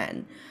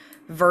decision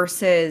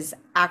versus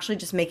actually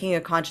just making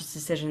a conscious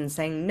decision and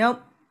saying,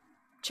 nope,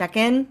 check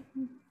in,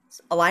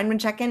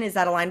 alignment check in. Is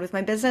that aligned with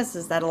my business?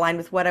 Is that aligned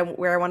with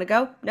where I want to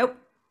go? Nope,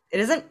 it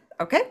isn't.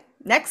 Okay,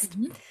 next,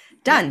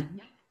 done.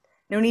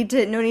 No need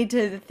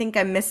to think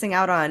I'm missing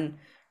out on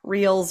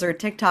Reels or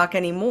TikTok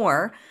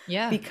anymore.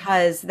 Yeah.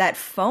 Because that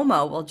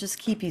FOMO will just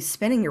keep you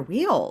spinning your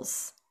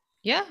wheels.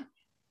 Yeah,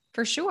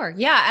 for sure.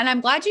 Yeah. And I'm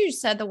glad you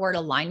said the word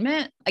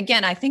alignment.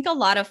 Again, I think a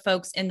lot of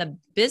folks in the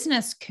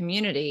business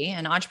community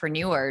and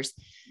entrepreneurs,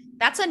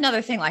 that's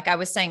another thing. Like I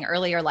was saying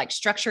earlier, like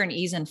structure and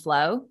ease and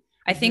flow.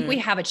 I think we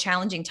have a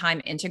challenging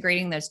time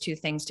integrating those two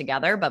things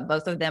together, but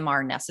both of them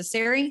are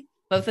necessary.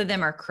 Both of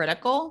them are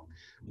critical.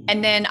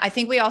 And then I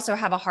think we also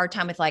have a hard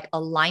time with like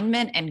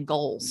alignment and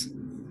goals.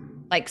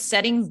 like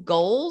setting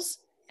goals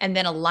and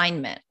then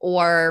alignment.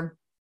 Or,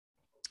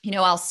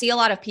 I'll see a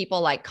lot of people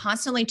like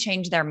constantly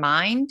change their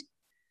mind,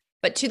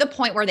 but to the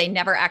point where they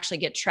never actually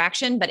get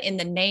traction, but in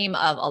the name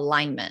of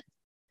alignment.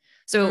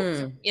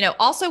 So,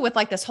 also with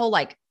like this whole,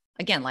 like,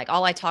 again, like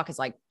all I talk is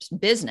like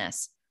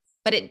business,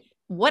 but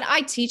what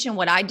I teach and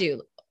what I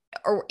do,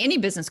 or any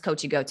business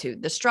coach you go to,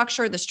 the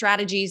structure, the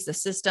strategies, the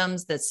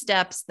systems, the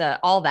steps,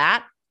 all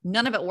that,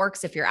 none of it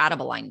works if you're out of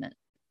alignment.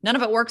 None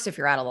of it works if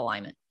you're out of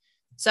alignment.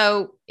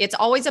 So it's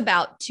always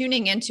about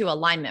tuning into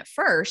alignment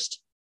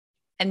first,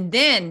 and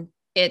then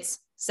it's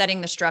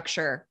setting the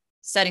structure,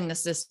 setting the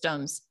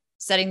systems,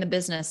 setting the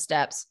business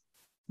steps,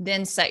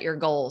 then set your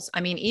goals.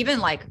 I mean, even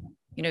like,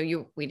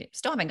 we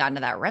still haven't gotten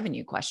to that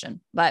revenue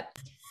question, but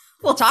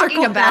we'll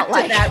talking about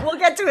like that. We'll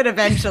get to it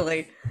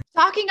eventually.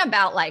 Talking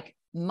about like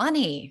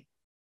money.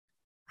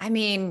 I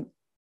mean,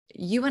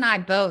 you and I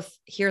both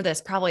hear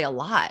this probably a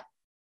lot.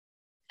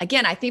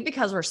 Again, I think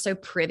because we're so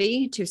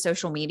privy to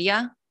social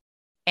media,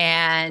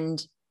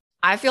 and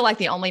I feel like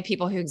the only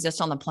people who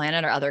exist on the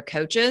planet are other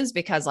coaches,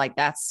 because like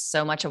that's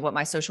so much of what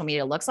my social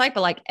media looks like.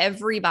 But like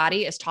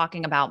everybody is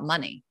talking about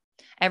money.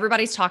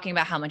 Everybody's talking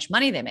about how much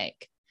money they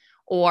make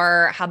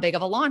or how big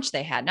of a launch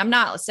they had. And I'm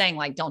not saying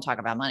like, don't talk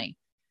about money,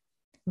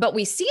 but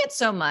we see it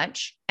so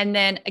much. And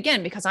then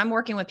again, because I'm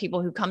working with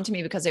people who come to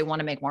me because they want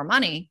to make more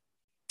money,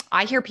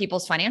 I hear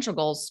people's financial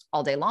goals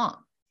all day long.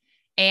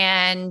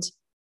 And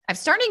I've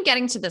started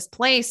getting to this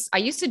place. I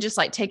used to just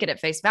like take it at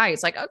face value.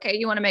 It's like, okay,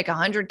 you want to make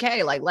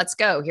 100K, like, let's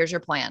go. Here's your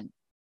plan.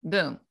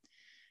 Boom.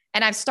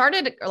 And I've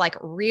started like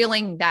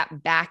reeling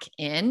that back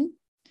in,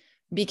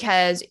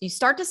 because you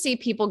start to see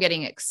people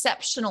getting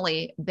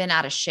exceptionally bent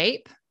out of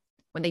shape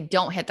when they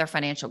don't hit their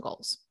financial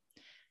goals.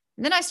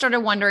 And then I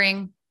started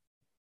wondering,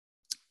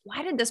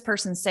 why did this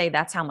person say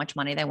that's how much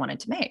money they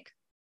wanted to make?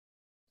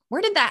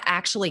 Where did that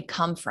actually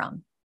come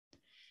from?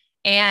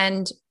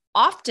 And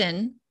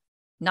often,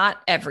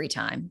 not every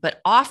time, but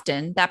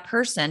often that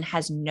person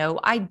has no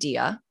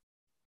idea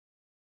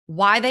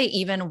why they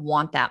even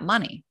want that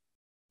money.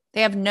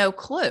 They have no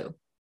clue,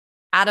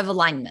 out of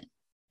alignment.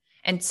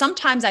 And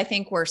sometimes I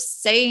think we're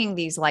saying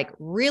these like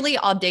really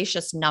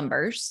audacious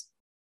numbers,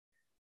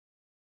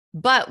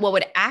 but what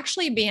would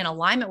actually be in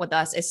alignment with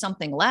us is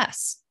something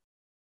less.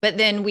 But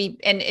then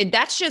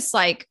that's just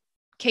like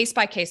case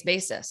by case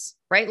basis,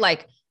 right?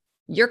 Like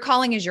your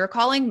calling is your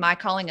calling. My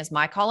calling is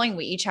my calling.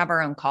 We each have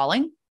our own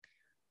calling.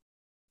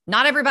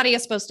 Not everybody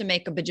is supposed to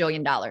make $1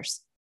 bajillion.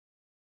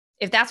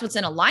 If that's what's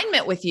in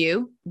alignment with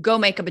you, go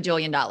make $1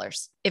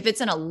 bajillion. If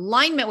it's in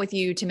alignment with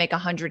you to make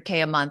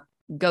 100K a month,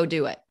 go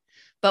do it.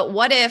 But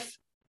what if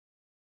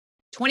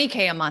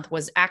 20K a month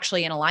was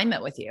actually in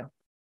alignment with you?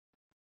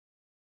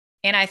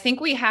 And I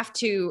think we have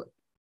to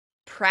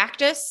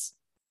practice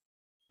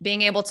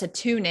being able to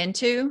tune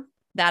into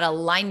that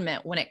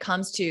alignment when it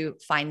comes to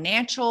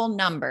financial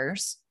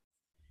numbers.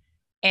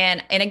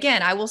 And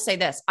again, I will say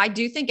this, I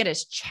do think it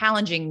is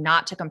challenging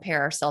not to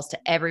compare ourselves to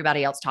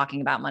everybody else talking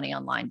about money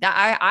online.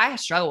 That I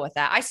struggle with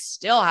that. I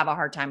still have a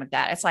hard time with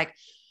that. It's like,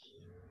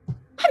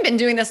 I've been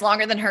doing this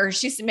longer than her.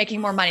 She's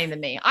making more money than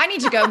me. I need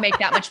to go make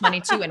that much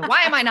money too. And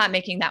why am I not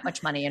making that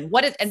much money? And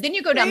then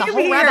you go down the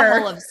whole rabbit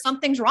hole of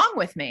something's wrong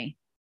with me.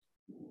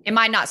 Am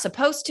I not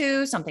supposed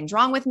to? Something's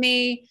wrong with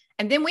me.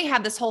 And then we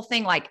have this whole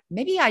thing like,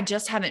 maybe I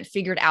just haven't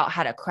figured out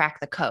how to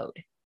crack the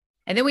code.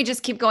 And then we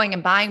just keep going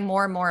and buying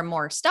more and more and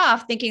more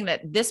stuff, thinking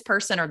that this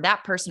person or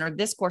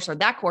this course or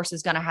that course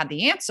is going to have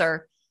the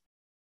answer.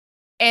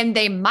 And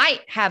they might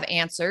have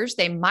answers.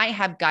 They might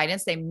have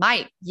guidance.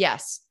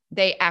 Yes,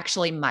 they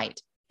actually might.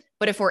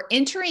 But if we're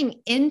entering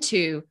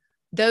into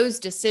those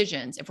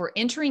decisions, if we're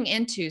entering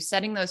into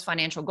setting those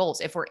financial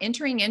goals, if we're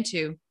entering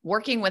into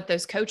working with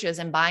those coaches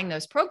and buying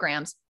those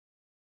programs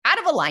out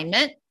of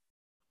alignment,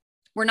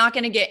 we're not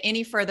going to get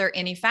any further,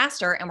 any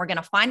faster. And we're going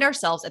to find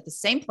ourselves at the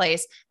same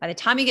place by the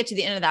time you get to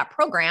the end of that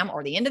program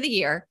or the end of the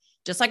year,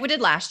 just like we did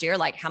last year.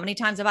 Like, how many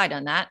times have I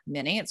done that?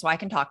 Many. And so I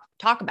can talk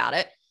about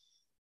it.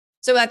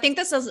 So I think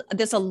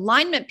this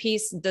alignment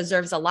piece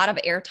deserves a lot of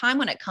airtime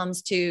when it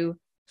comes to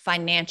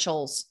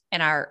financials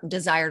and our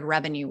desired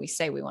revenue we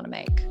say we want to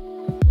make.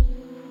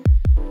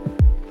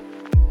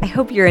 I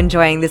hope you're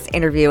enjoying this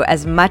interview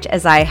as much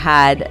as I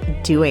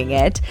had doing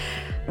it,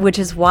 which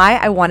is why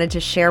I wanted to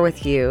share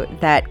with you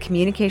that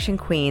Communication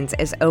Queens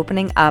is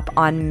opening up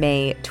on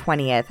May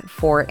 20th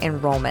for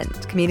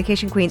enrollment.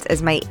 Communication Queens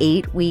is my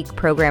 8-week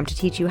program to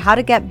teach you how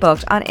to get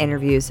booked on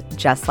interviews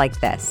just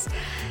like this,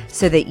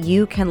 so that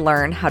you can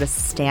learn how to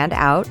stand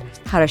out,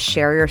 how to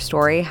share your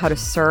story, how to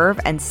serve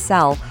and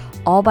sell,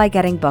 all by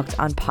getting booked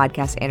on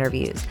podcast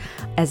interviews.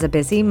 As a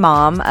busy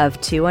mom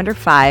of 2 under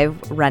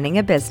 5 running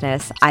a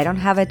business, I don't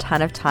have a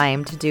ton of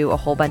time to do a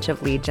whole bunch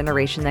of lead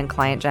generation and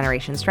client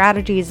generation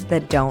strategies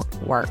that don't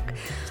work,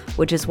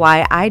 which is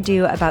why I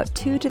do about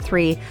 2 to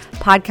 3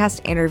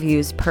 podcast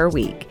interviews per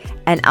week.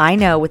 And I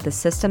know with the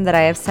system that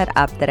I have set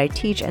up that I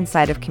teach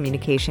inside of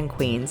Communication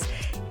Queens,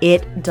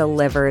 it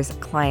delivers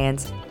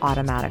clients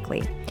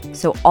automatically.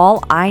 So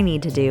all I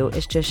need to do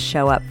is just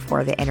show up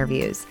for the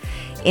interviews.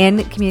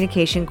 In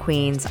Communication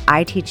Queens,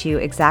 I teach you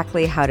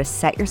exactly how to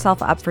set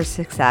yourself up for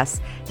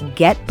success,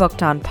 get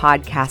booked on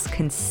podcasts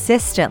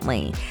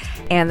consistently,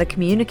 and the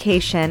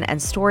communication and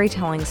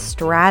storytelling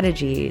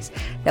strategies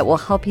that will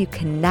help you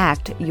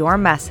connect your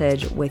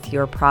message with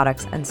your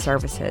products and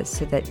services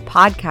so that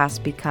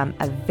podcasts become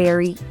a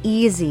very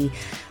easy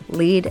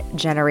lead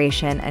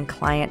generation and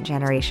client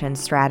generation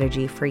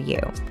strategy for you.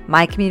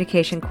 My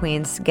Communication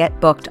Queens get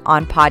booked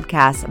on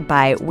podcasts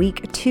by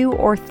week 2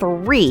 or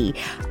 3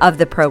 of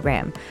the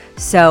program.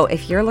 So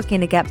if you're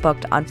looking to get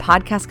booked on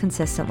podcasts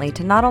consistently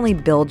to not only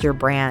build your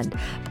brand,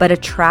 but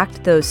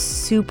attract those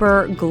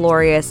super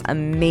glorious,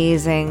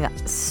 amazing,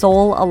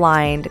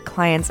 soul-aligned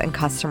clients and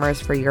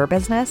customers for your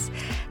business,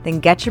 then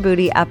get your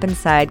booty up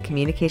inside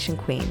Communication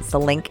Queens. The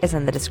link is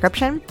in the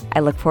description.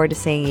 I look forward to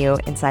seeing you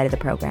inside of the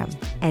program.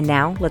 And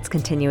now let's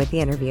continue with the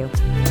interview.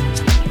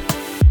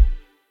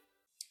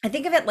 I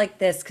think of it like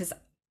this because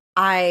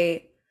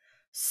I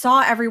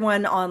saw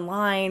everyone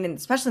online, and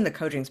especially in the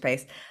coaching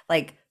space,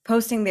 like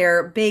posting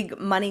their big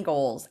money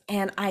goals.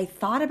 And I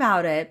thought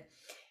about it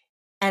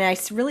and I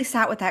really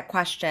sat with that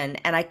question.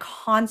 And I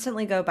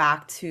constantly go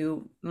back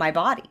to my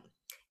body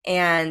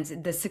and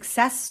the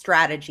success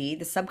strategy,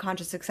 the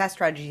subconscious success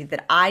strategy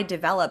that I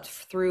developed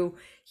through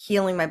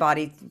healing my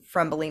body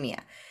from bulimia.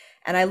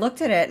 And I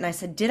looked at it and I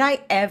said, did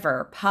I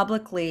ever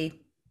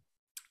publicly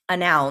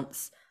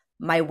announce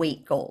my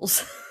weight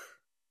goals?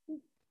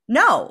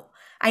 No,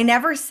 I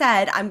never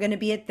said I'm going to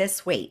be at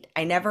this weight.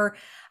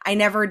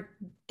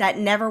 That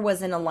never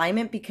was in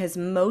alignment because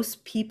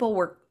most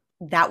people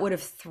that would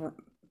have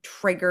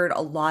triggered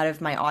a lot of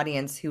my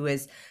audience who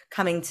was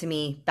coming to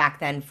me back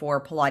then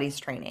for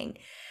Pilates training.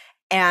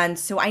 And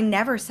so I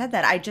never said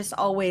that. I just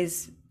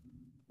always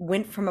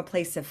went from a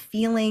place of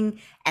feeling,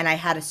 and I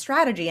had a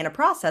strategy and a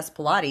process,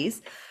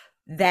 Pilates,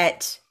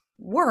 that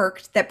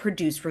worked, that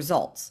produced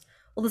results.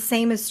 Well, the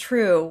same is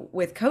true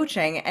with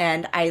coaching.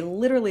 And I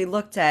literally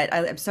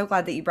I'm so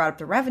glad that you brought up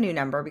the revenue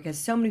number because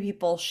so many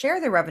people share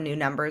their revenue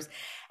numbers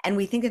and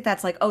we think that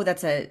that's like, oh,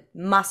 that's a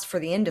must for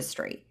the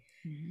industry.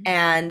 Mm-hmm.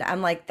 And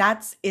I'm like,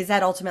 is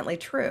that ultimately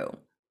true?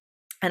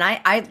 And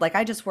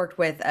I just worked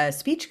with a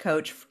speech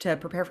coach to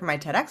prepare for my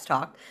TEDx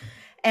talk,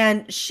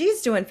 and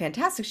she's doing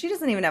fantastic. She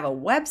doesn't even have a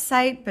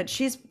website, but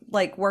she's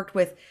like worked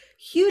with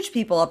huge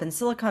people up in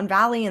Silicon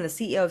Valley and the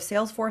CEO of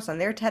Salesforce on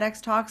their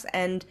TEDx talks.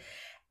 And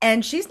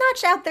she's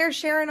not out there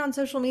sharing on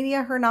social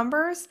media her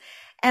numbers.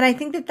 And I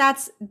think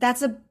that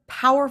that's a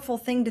powerful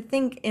thing to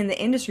think in the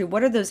industry.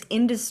 What are those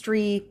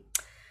industry?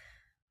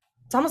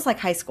 It's almost like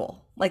high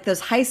school, like those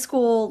high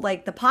school,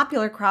 like the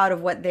popular crowd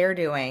of what they're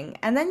doing.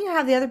 And then you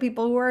have the other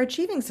people who are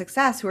achieving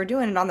success, who are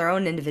doing it on their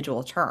own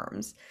individual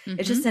terms. Mm-hmm.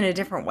 It's just in a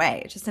different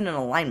way. It's just in an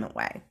alignment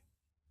way.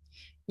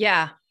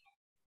 Yeah.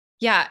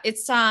 Yeah.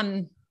 It's,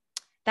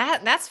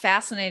 that's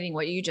fascinating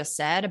what you just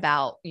said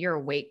about your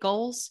weight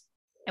goals.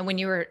 And when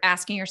you were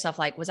asking yourself,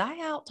 like, was I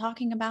out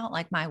talking about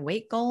like my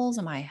weight goals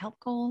and my health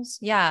goals?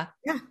 Yeah.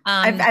 Yeah.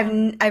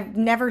 I've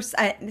never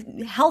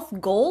health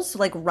goals,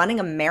 like running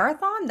a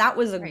marathon. That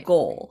was a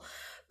goal,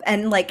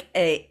 and like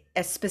a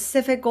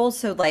specific goal.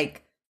 So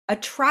like a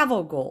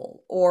travel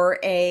goal or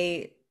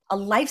a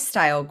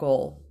lifestyle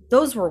goal.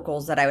 Those were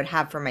goals that I would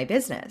have for my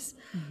business,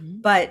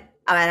 but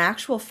an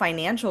actual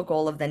financial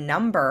goal of the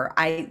number,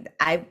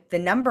 the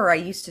number I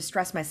used to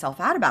stress myself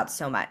out about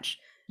so much.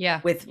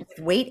 Yeah. With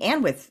weight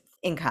and with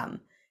income.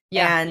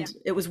 Yeah. And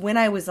it was when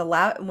I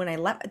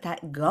let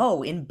that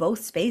go in both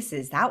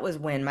spaces, that was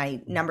when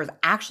my numbers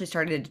actually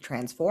started to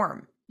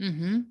transform.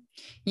 Mm-hmm.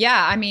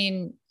 Yeah. I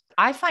mean,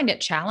 I find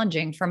it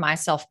challenging for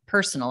myself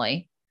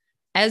personally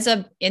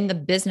in the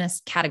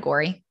business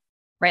category,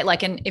 right?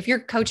 Like, if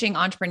you're coaching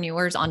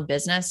entrepreneurs on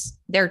business,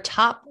 their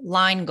top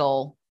line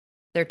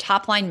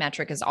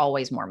metric is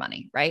always more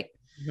money. Right.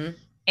 Mm-hmm.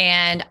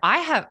 And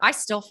I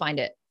still find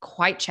it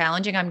quite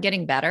challenging. I'm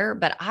getting better,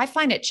 but I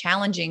find it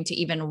challenging to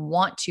even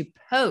want to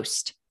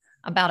post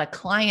about a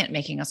client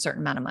making a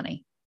certain amount of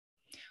money.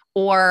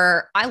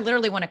 Or I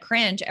literally want to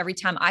cringe every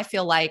time I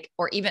feel like,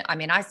 or even, I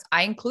mean,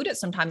 I include it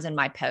sometimes in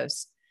my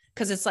posts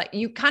because it's like,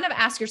 you kind of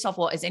ask yourself,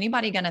 well, is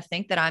anybody going to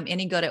think that I'm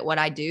any good at what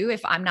I do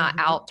if I'm not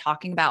out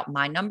talking about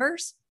my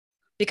numbers?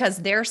 Because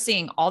they're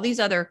seeing all these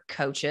other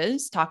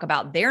coaches talk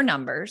about their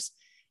numbers.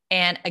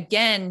 And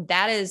again,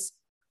 it's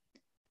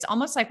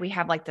almost like we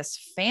have like this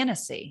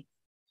fantasy.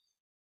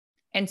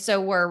 And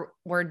so we're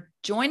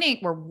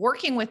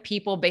working with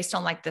people based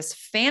on like this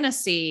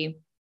fantasy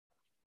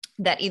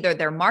that either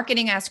their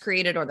marketing has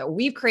created or that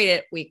we've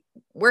created,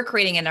 we're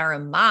creating in our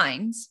own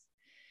minds.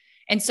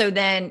 And so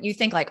then you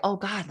think like, oh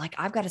God, like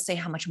I've got to say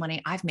how much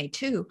money I've made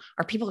too.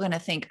 Are people going to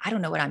think I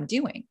don't know what I'm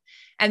doing?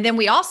 And then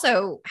we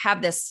also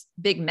have this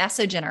big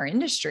message in our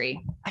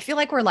industry. I feel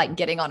like we're like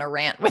getting on a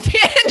rant with the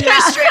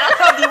industry. Yeah. I don't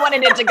know if you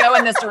wanted it to go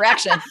in this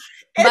direction.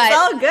 It's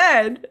all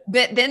good.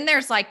 But then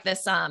there's like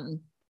this,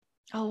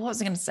 what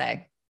was I going to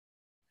say?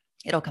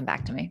 It'll come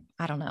back to me.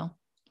 I don't know.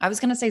 I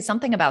was going to say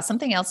something about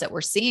something else that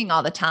we're seeing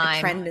all the time.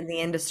 A trend in the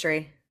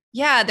industry.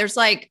 Yeah. There's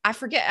like, I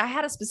forget, I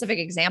had a specific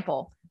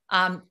example.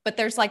 But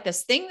there's like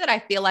this thing that I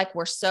feel like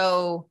we're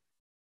so,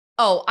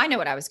 Oh, I know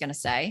what I was going to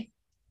say.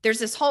 There's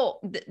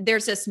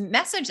this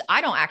message.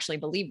 I don't actually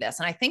believe this.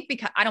 And I think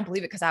because I don't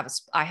believe it because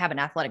I have an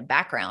athletic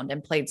background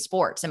and played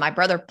sports, and my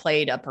brother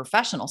played a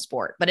professional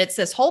sport, but it's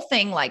this whole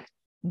thing like,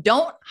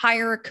 don't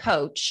hire a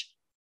coach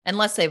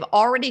unless they've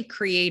already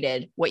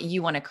created what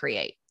you want to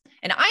create.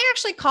 And I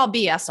actually call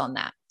BS on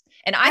that.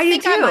 And I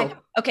think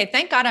okay,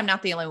 thank God I'm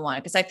not the only one,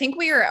 because I think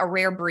we are a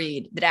rare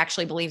breed that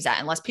actually believes that,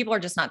 unless people are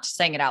just not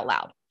saying it out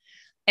loud.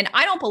 And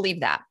I don't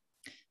believe that,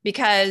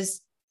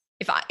 because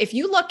if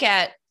you look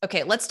at,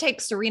 okay, let's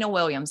take Serena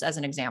Williams as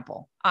an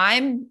example.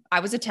 I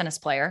was a tennis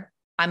player.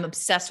 I'm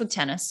obsessed with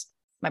tennis.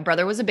 My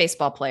brother was a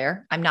baseball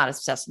player. I'm not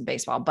obsessed with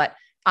baseball, but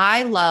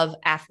I love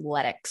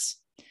athletics.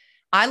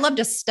 I love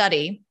to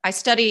study. I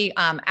study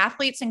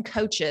athletes and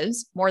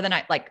coaches more than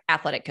I like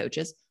athletic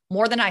coaches,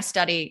 more than I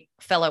study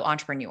fellow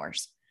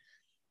entrepreneurs.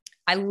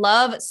 I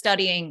love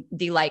studying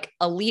the like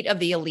elite of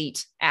the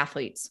elite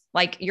athletes,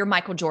 like your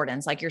Michael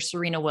Jordans, like your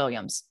Serena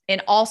Williams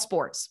in all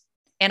sports.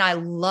 And I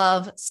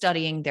love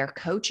studying their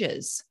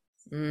coaches.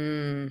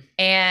 And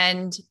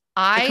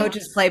the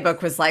Coach's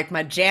Playbook was like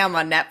my jam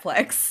on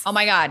Netflix. Oh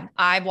my God.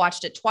 I've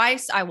watched it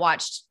twice. I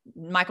watched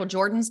Michael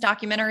Jordan's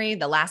documentary,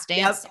 The Last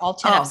Dance, all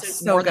 10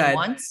 episodes more than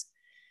once,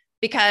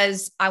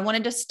 because I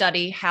wanted to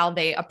study how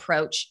they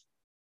approach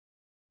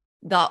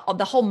the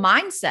whole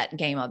mindset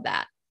game of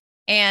that.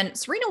 And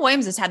Serena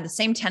Williams has had the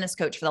same tennis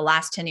coach for the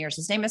last 10 years.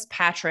 His name is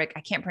Patrick. I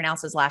can't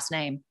pronounce his last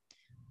name,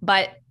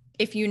 but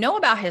if you know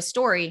about his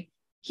story,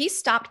 he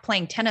stopped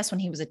playing tennis when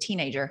he was a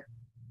teenager,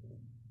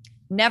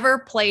 never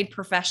played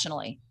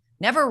professionally,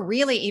 never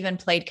really even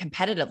played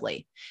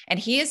competitively. And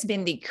he has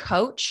been the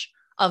coach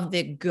of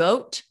the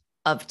GOAT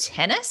of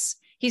tennis.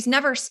 He's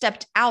never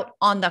stepped out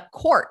on the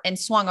court and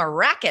swung a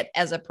racket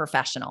as a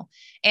professional.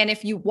 And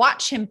if you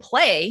watch him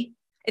play,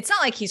 it's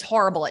not like he's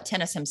horrible at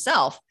tennis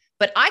himself,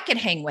 but I could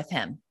hang with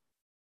him.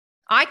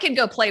 I could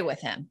go play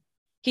with him.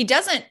 He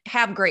doesn't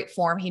have great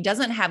form. He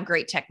doesn't have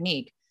great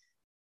technique,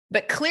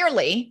 but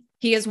clearly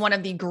he is one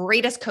of the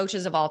greatest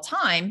coaches of all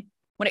time.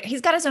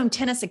 He's got his own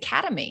tennis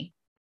academy,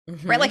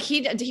 right? Like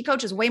he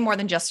coaches way more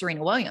than just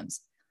Serena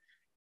Williams.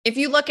 If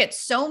you look at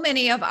so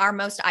many of our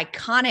most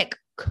iconic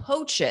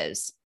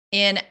coaches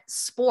in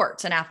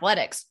sports and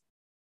athletics,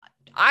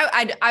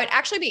 I'd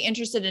actually be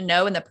interested to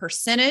know, in the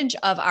percentage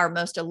of our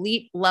most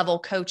elite level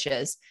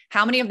coaches,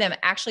 how many of them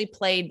actually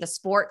played the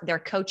sport they're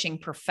coaching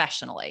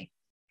professionally,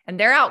 and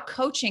they're out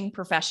coaching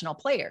professional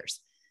players,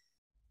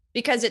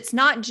 because it's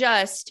not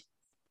just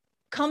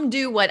come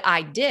do what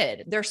I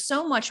did. There's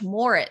so much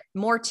more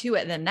to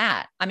it than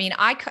that. I mean,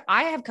 I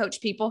have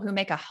coached people who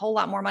make a whole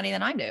lot more money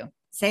than I do.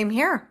 Same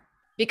here.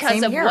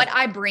 Because of what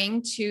I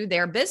bring to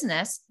their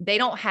business. They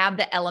don't have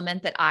the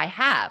element that I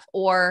have,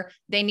 or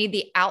they need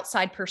the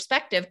outside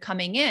perspective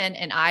coming in.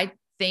 And I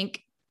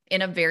think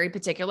in a very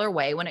particular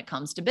way when it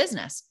comes to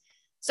business.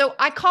 So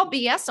I call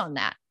BS on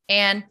that.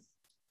 And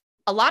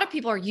a lot of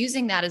people are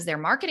using that as their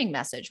marketing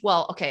message.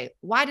 Well, okay,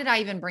 why did I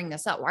even bring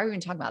this up? Why are we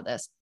even talking about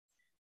this?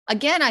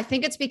 Again, I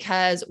think it's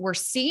because we're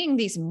seeing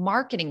these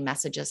marketing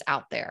messages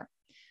out there.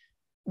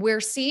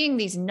 We're seeing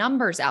these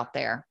numbers out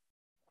there.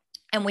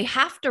 And we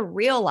have to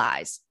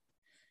realize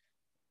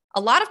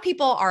a lot of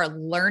people are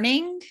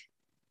learning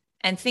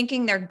and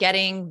thinking they're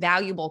getting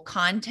valuable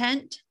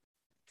content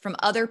from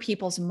other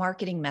people's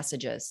marketing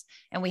messages.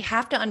 And we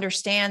have to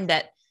understand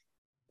that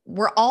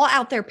we're all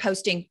out there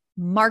posting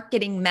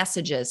marketing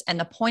messages. And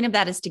the point of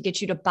that is to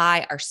get you to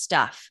buy our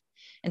stuff.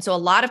 And so a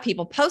lot of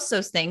people post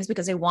those things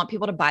because they want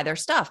people to buy their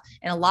stuff.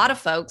 And a lot of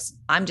folks,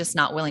 I'm just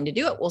not willing to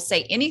do it, will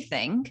say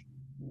anything,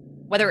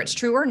 whether it's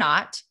true or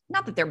not.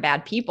 Not that they're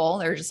bad people.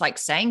 They're just like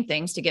saying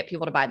things to get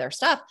people to buy their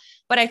stuff.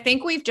 But I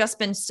think we've just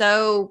been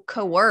so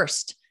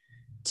coerced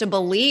to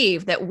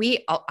believe that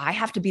I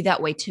have to be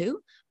that way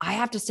too. I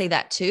have to say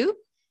that too.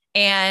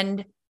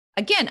 And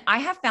again, I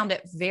have found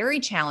it very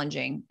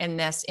challenging in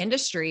this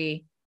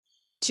industry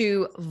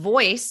to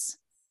voice,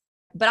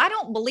 but I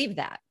don't believe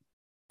that.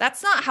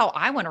 That's not how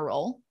I want to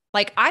roll.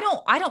 Like I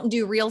don't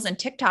do reels and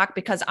TikTok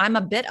because I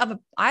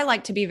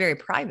like to be very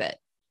private.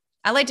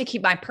 I like to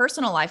keep my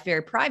personal life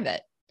very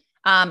private.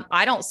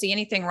 I don't see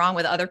anything wrong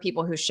with other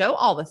people who show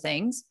all the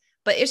things,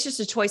 but it's just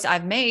a choice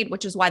I've made,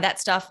 which is why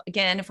that stuff,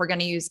 again, if we're going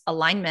to use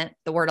alignment,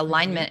 the word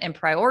alignment and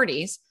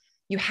priorities,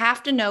 you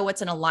have to know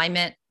what's an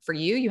alignment for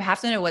you. You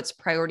have to know what's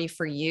priority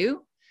for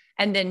you,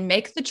 and then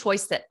make the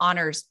choice that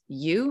honors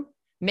you,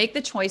 make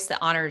the choice that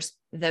honors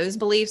those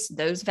beliefs,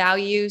 those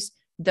values,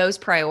 those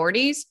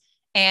priorities,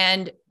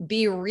 and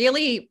be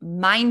really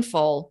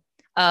mindful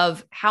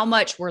of how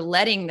much we're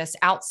letting this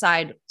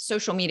outside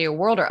social media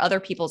world or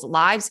other people's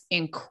lives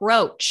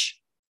encroach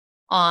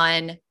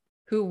on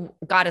who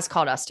God has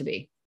called us to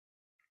be.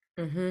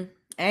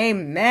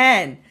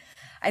 Amen.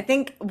 I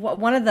think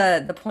one of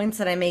the points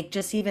that I make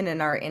just even in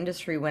our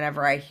industry,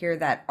 whenever I hear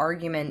that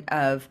argument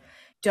of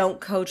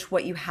don't coach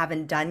what you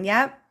haven't done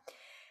yet.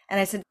 And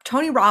I said,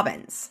 Tony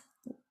Robbins,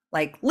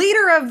 like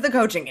leader of the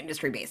coaching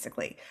industry,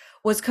 basically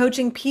was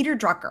coaching Peter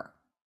Drucker.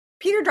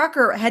 Peter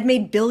Drucker had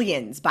made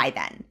billions by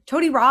then.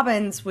 Tony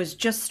Robbins was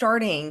just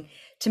starting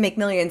to make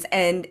millions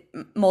and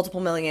multiple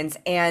millions.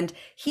 And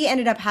he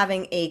ended up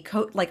having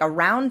like a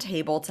round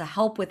table to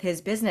help with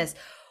his business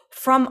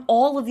from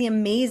all of the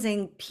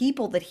amazing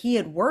people that he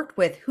had worked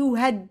with who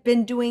had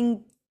been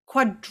doing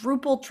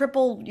quadruple,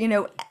 triple,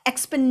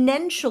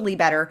 exponentially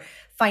better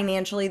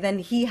financially than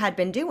he had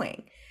been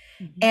doing.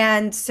 Mm-hmm.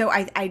 And so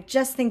I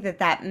just think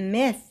that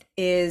myth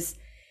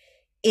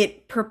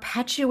it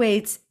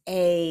perpetuates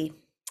an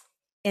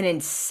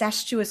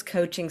incestuous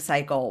coaching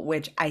cycle,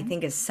 which I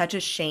think is such a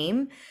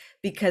shame,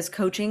 because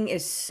coaching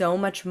is so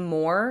much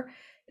more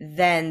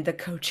than the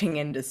coaching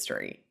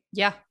industry.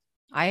 Yeah,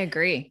 I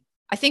agree.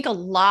 I think there's a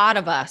lot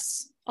of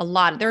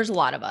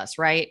us,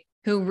 right,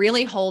 who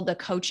really hold the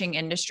coaching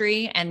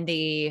industry and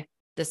the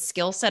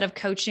skill set of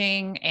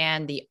coaching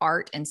and the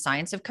art and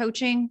science of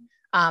coaching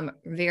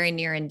very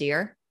near and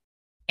dear.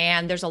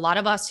 And there's a lot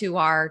of us who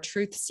are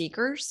truth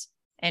seekers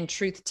and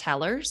truth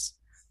tellers.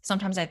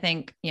 Sometimes I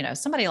think,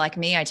 somebody like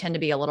me, I tend to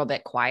be a little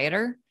bit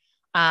quieter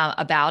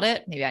about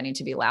it. Maybe I need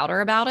to be louder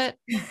about it.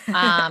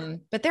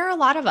 But there are a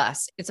lot of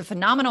us. It's a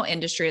phenomenal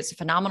industry. It's a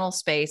phenomenal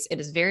space.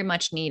 It is very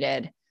much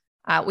needed.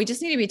 We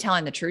just need to be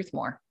telling the truth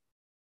more.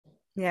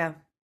 Yeah,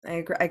 I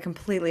agree. I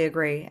completely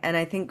agree. And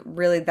I think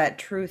really that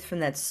truth from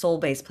that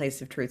soul-based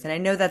place of truth. And I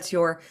know that's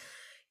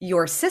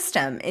your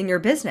system in your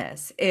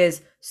business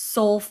is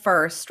soul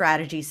first,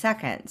 strategy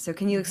second. So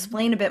can you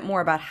explain a bit more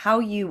about how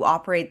you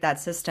operate that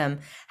system?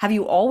 Have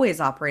you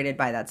always operated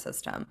by that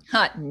system?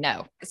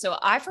 No. So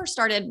I first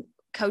started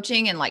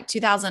coaching in like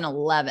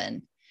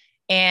 2011,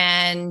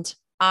 and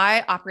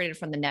I operated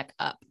from the neck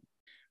up.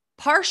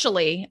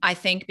 Partially, I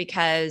think,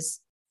 because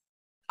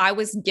I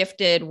was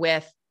gifted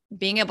with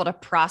being able to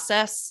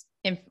process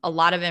a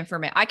lot of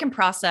information. I can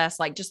process,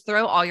 like, just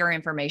throw all your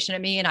information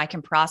at me and I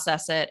can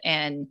process it.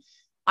 And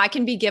I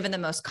can be given the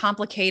most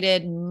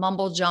complicated,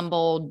 mumble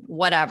jumbled,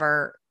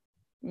 whatever.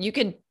 You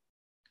could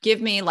give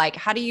me like,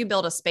 how do you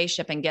build a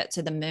spaceship and get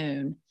to the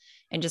moon,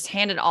 and just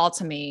hand it all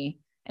to me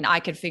and I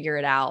could figure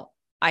it out.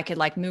 I could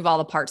like move all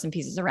the parts and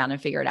pieces around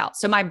and figure it out.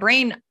 So my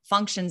brain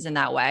functions in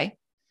that way.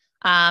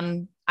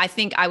 I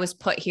think I was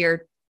put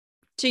here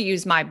to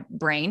use my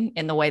brain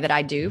in the way that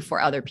I do for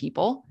other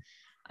people,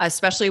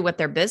 especially with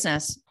their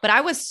business. But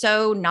I was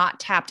so not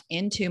tapped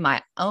into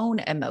my own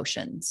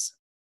emotions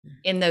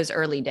in those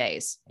early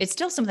days. It's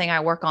still something I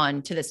work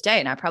on to this day,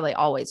 and I probably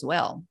always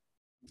will.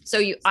 So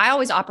I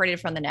always operated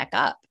from the neck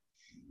up.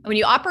 And when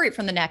you operate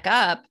from the neck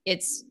up,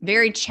 it's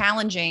very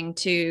challenging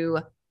to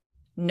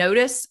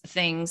notice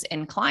things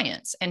in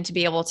clients and to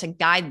be able to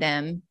guide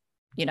them,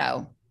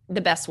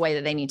 the best way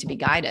that they need to be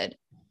guided.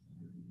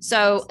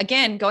 So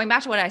again, going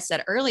back to what I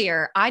said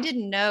earlier, I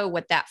didn't know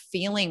what that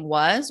feeling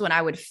was when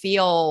I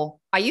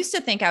used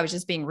to think I was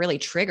just being really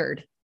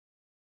triggered,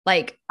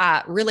 like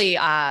really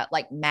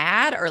like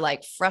mad or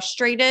like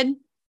frustrated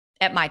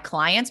at my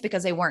clients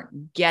because they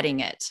weren't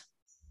getting it.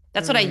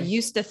 That's what I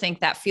used to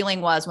think that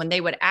feeling was when they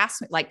would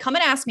ask me, like, come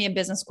and ask me a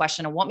business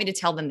question and want me to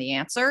tell them the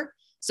answer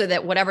so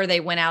that whatever they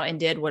went out and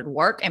did would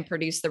work and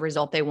produce the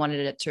result they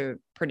wanted it to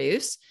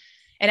produce.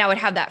 And I would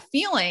have that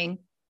feeling.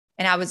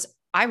 And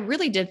I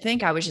really did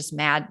think I was just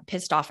mad,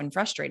 pissed off, and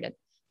frustrated,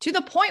 to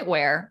the point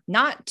where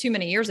not too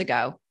many years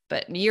ago,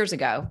 but years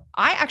ago,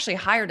 I actually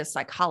hired a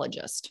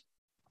psychologist.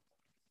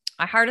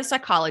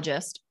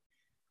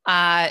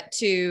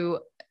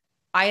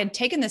 I had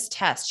taken this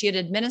test. She had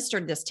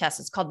administered this test.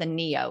 It's called the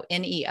NEO,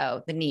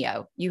 N-E-O, the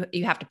NEO.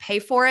 You have to pay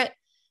for it,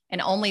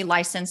 and only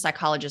licensed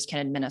psychologists can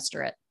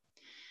administer it.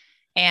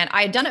 And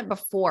I had done it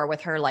before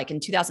with her, like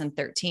in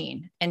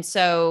 2013. And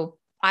so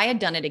I had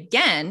done it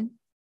again,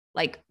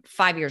 like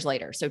 5 years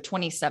later. So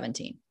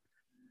 2017.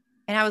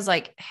 And I was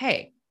like,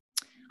 hey,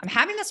 I'm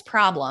having this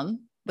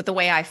problem with the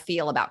way I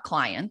feel about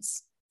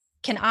clients.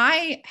 Can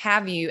I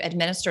have you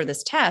administer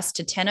this test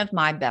to 10 of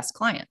my best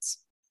clients?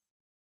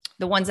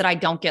 The ones that I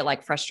don't get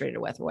like frustrated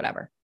with or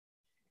whatever.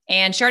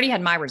 And she already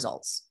had my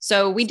results.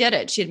 So we did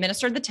it. She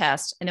administered the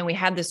test, and then we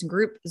had this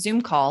group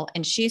Zoom call,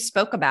 and she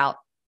spoke about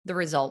the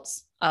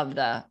results of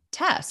the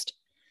test.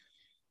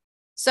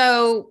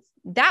 So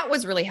that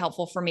was really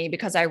helpful for me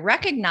because I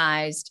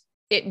recognized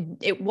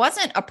it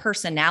wasn't a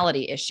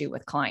personality issue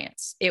with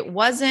clients. It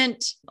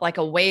wasn't like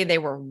a way they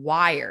were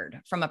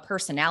wired from a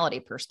personality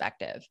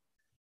perspective.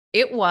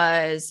 It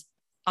was,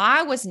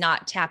 I was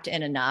not tapped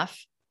in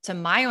enough to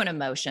my own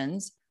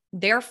emotions.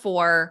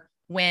 Therefore,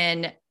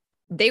 when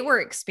they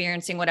were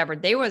experiencing whatever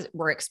they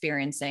were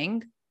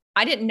experiencing,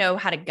 I didn't know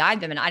how to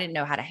guide them, and I didn't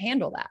know how to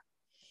handle that.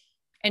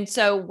 And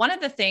so one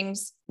of the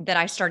things that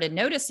I started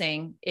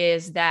noticing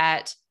is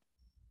that,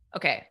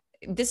 okay,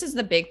 this is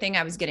the big thing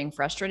I was getting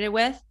frustrated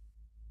with.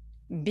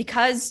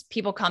 Because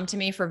people come to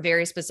me for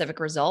very specific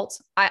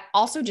results, I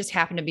also just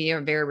happen to be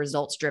a very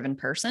results-driven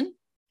person.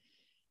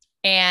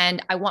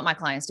 And I want my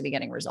clients to be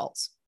getting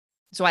results.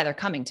 That's why they're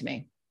coming to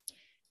me.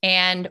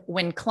 And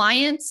when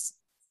clients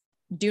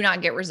do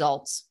not get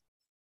results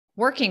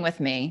working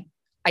with me,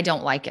 I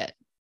don't like it.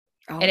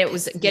 And it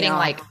was getting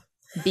like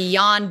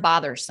beyond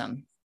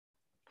bothersome.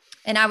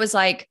 And I was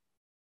like,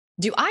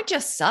 do I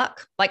just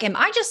suck? Like, am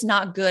I just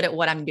not good at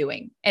what I'm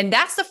doing? And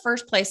that's the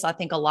first place I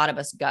think a lot of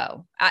us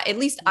go. At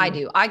least I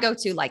do. I go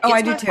to like, Oh, it's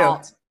I do my too.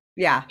 fault.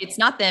 Yeah. It's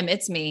not them.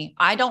 It's me.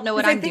 I don't know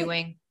what I'm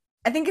doing.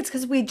 I think it's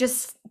because we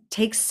just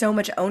take so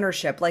much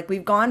ownership. Like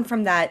we've gone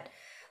from that,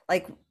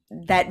 like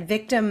that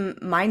victim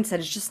mindset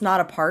is just not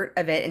a part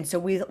of it. And so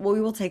we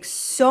will take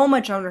so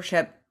much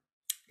ownership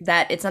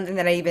that it's something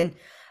that I even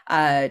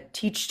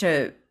teach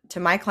to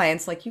my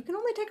clients. Like you can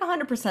only take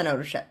 100%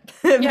 ownership.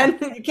 Yeah.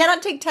 You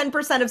cannot take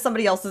 10% of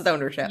somebody else's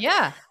ownership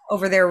Yeah.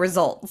 over their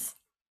results.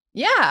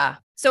 Yeah.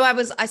 So I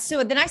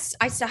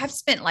have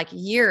spent like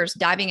years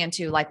diving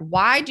into like,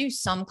 why do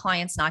some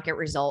clients not get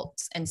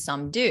results and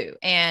some do?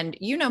 And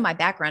you know, my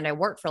background, I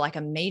worked for like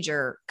a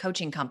major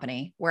coaching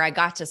company where I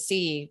got to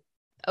see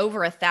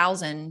over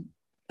 1,000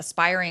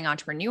 aspiring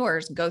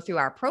entrepreneurs go through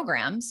our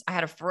programs. I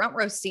had a front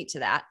row seat to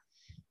that.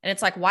 And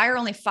it's like, why are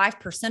only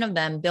 5% of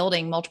them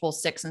building multiple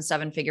 6 and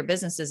 7 figure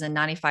businesses and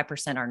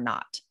 95% are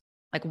not?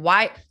 Like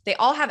why they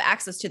all have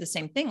access to the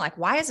same thing. Like,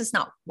 why is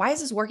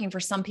this working for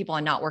some people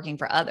and not working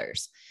for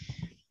others?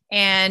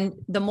 And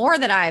the more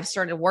that I've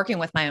started working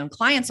with my own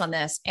clients on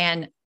this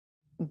and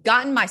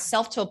gotten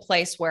myself to a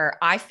place where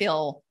I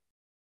feel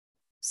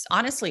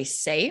honestly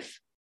safe,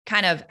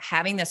 kind of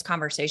having this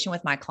conversation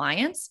with my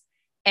clients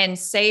and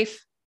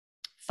safe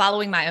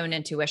following my own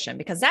intuition,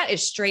 because that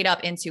is straight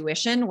up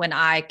intuition when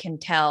I can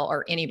tell,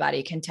 or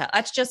anybody can tell.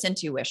 That's just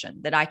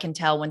intuition that I can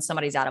tell when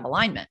somebody's out of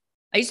alignment.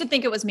 I used to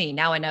think it was me.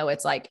 Now I know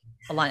it's like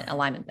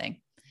alignment thing.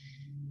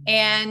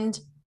 And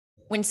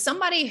when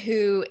somebody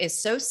who is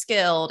so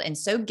skilled and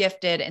so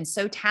gifted and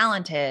so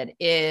talented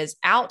is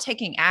out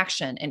taking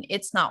action and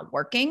it's not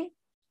working,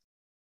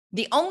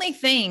 the only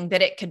thing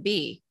that it could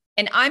be,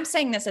 and I'm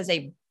saying this as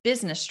a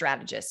business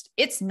strategist,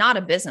 it's not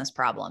a business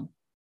problem.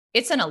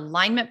 It's an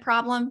alignment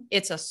problem.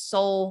 It's a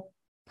soul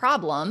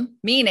problem,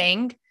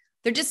 meaning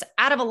they're just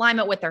out of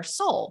alignment with their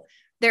soul.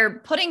 They're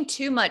putting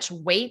too much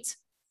weight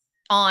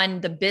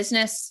on the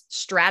business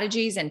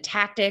strategies and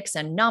tactics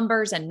and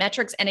numbers and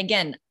metrics. And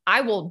again, I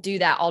will do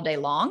that all day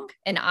long.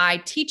 And I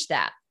teach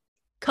that.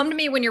 Come to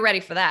me when you're ready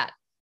for that.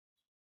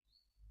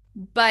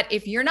 But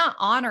if you're not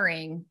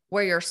honoring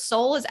where your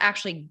soul is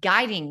actually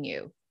guiding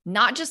you,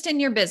 not just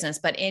in your business,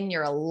 but in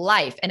your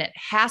life, and it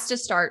has to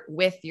start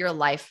with your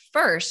life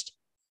first,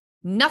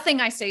 nothing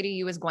I say to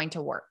you is going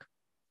to work.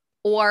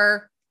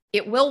 Or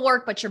it will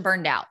work, but you're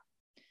burned out.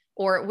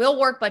 Or it will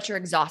work, but you're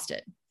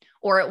exhausted.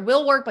 Or it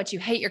will work, but you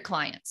hate your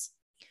clients.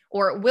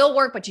 Or it will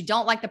work, but you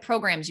don't like the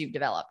programs you've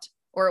developed.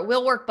 Or it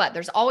will work, but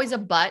there's always a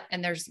but.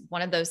 And there's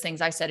one of those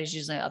things I said is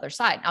usually the other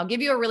side. I'll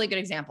give you a really good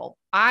example.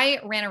 I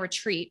ran a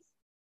retreat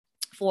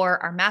for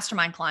our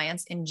mastermind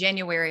clients in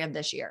January of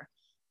this year.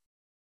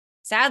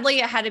 Sadly,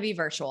 it had to be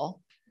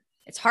virtual.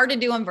 It's hard to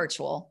do them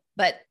virtual,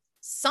 but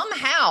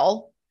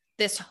somehow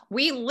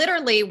we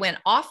literally went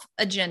off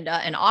agenda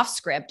and off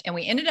script. And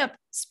we ended up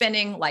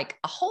spending like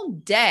a whole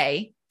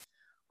day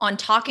on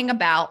talking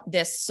about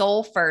this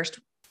soul first.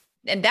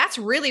 And that's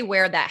really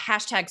where that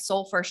hashtag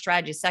soul first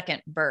strategy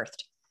second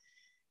birthed.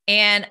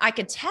 And I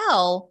could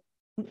tell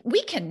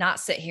we cannot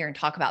sit here and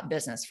talk about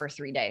business for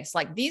 3 days.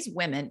 Like these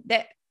women,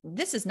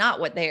 this is not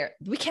what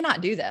we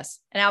cannot do this.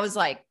 And I was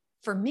like,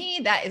 for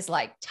me, that is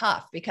like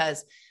tough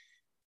because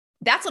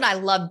that's what I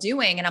love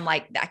doing. And I'm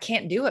like, I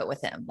can't do it with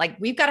him. Like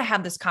we've got to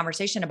have this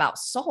conversation about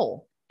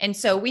soul. And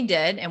so we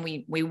did, and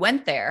we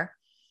went there.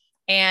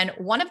 And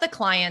one of the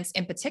clients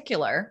in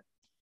particular,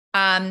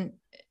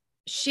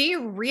 she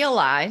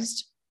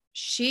realized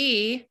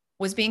she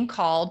was being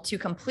called to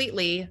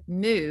completely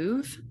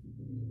move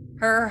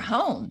her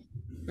home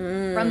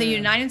from the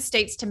United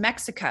States to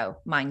Mexico,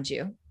 mind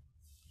you.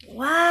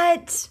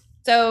 What?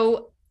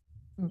 So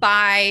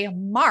by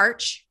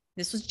March,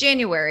 this was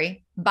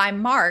January, by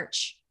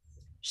March,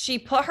 she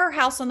put her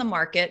house on the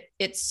market.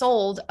 It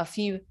sold a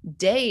few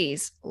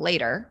days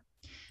later.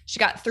 She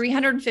got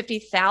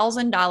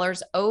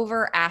 $350,000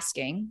 over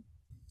asking,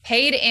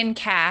 paid in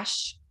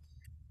cash,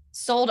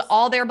 sold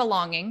all their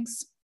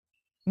belongings,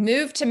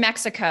 moved to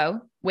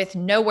Mexico with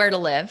nowhere to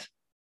live,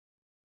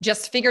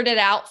 just figured it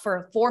out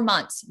for 4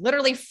 months,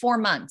 literally 4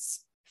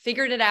 months,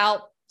 figured it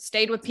out,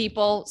 stayed with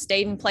people,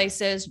 stayed in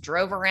places,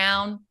 drove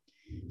around.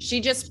 She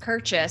just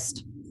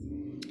purchased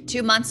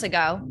 2 months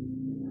ago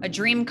a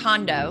dream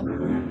condo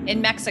in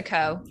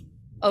Mexico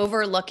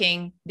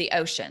overlooking the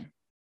ocean.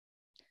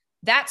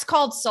 That's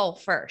called soul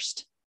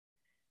first.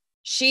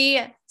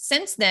 She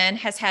since then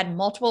has had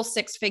multiple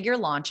 6-figure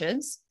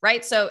launches,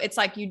 right? So it's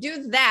like you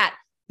do that,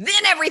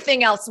 then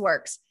everything else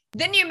works.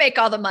 Then you make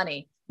all the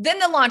money. Then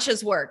the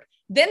launches work.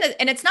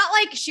 And it's not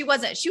like she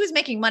was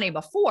making money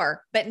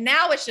before, but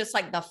now it's just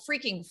like the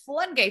freaking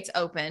floodgates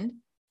opened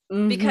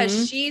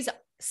because she's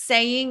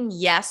saying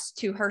yes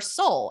to her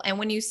soul. And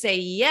when you say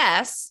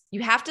yes,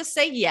 you have to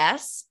say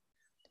yes.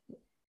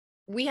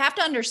 We have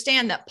to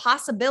understand that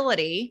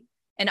possibility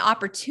and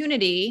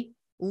opportunity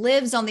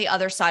lives on the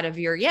other side of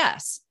your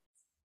yes.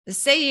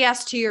 Say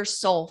yes to your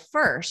soul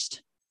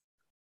first.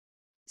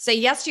 Say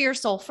yes to your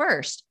soul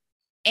first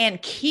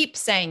and keep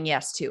saying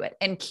yes to it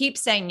and keep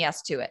saying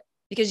yes to it.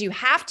 because you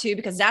have to,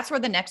 because that's where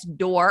the next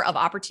door of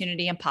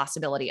opportunity and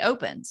possibility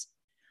opens.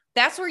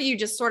 That's where you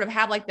just sort of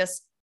have like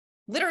this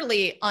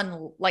literally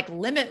like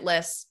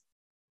limitless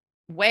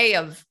way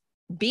of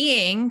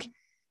being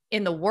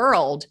in the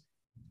world.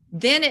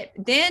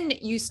 Then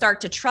you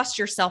start to trust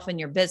yourself in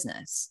your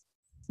business.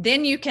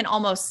 Then you can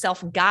almost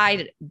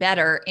self-guide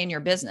better in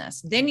your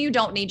business. Then you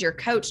don't need your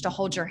coach to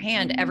hold your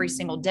hand every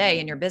single day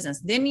in your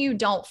business. Then you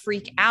don't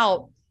freak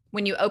out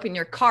when you open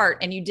your cart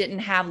and you didn't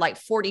have like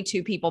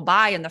 42 people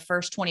buy in the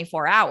first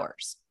 24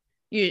 hours.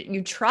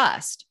 You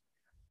trust.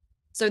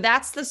 So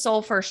that's the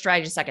soul first,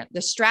 strategy second.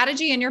 The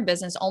strategy in your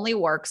business only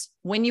works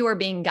when you are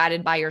being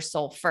guided by your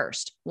soul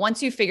first.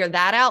 Once you figure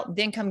that out,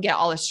 then come get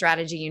all the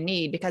strategy you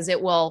need, because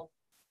it will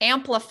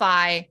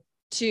amplify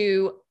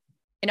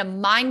in a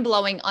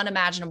mind-blowing,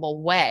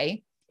 unimaginable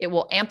way. It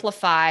will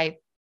amplify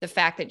the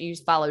fact that you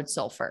followed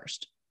soul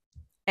first.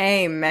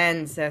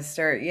 Amen,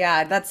 sister.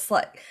 Yeah, that's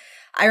like,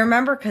 I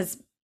remember,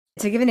 because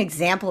to give an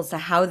example as to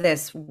how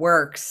this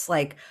works,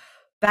 like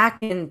back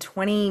in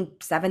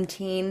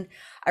 2017,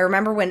 I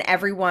remember when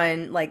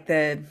everyone, like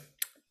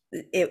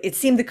it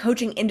seemed the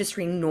coaching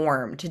industry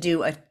norm to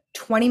do a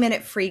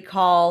 20-minute free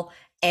call,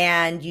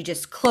 and you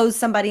just close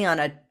somebody on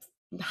a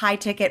high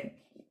ticket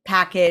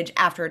package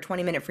after a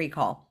 20-minute free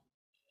call.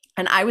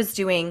 And I was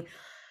doing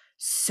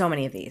so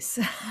many of these.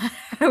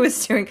 And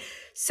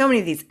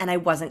I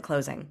wasn't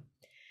closing.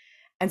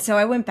 And so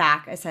I went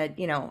back. I said,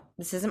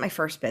 this isn't my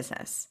first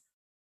business.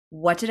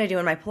 What did I do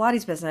in my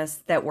Pilates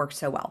business that worked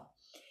so well?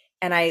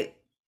 And I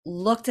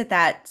looked at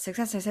that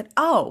success. I said,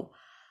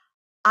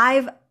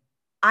 I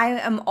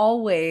am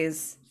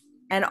always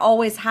and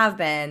always have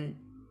been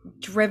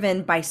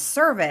driven by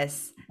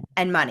service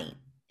and money.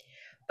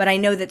 But I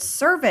know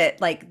that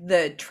like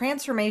the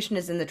transformation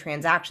is in the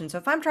transaction. So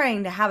if I'm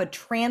trying to have a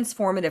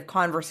transformative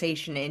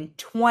conversation in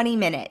 20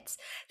 minutes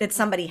that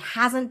somebody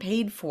hasn't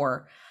paid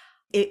for,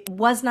 it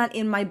was not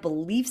in my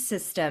belief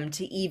system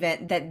to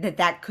even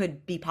that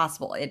could be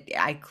possible.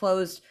 I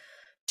closed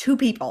 2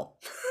 people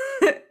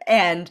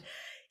and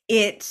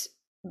it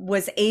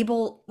was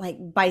able, like,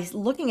 by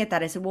looking at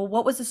that, I said, well,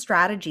 what was the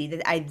strategy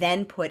that I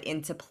then put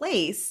into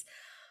place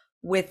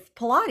with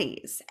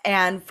Pilates?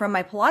 And from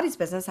my Pilates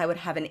business, I would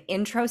have an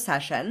intro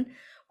session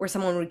where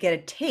someone would get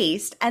a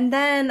taste, and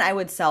then I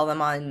would sell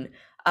them on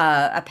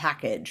a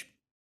package.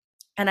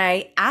 And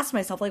I asked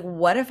myself, like,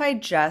 what if I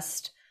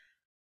just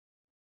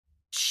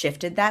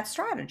shifted that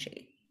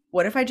strategy?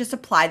 What if I just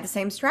applied the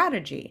same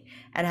strategy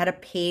and had a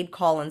paid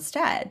call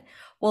instead?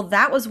 Well,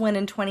 that was when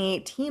in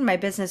 2018, my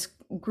business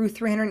grew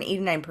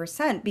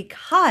 389%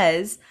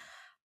 because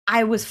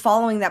I was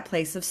following that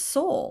place of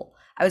soul.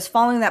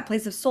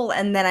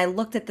 And then I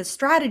looked at the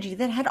strategy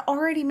that had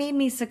already made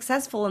me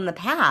successful in the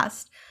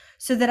past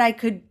so that I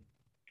could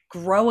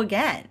grow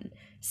again.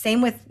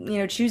 Same with,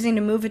 choosing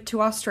to move it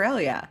to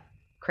Australia.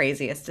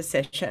 Craziest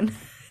decision.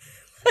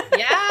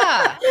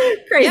 Yeah.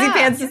 Crazy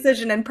pants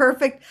decision, and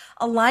perfect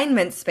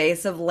alignment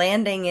space of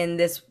landing in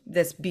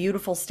this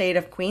beautiful state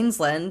of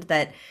Queensland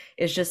that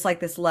is just like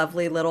this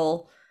lovely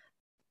little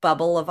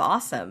bubble of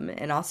awesome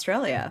in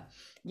Australia.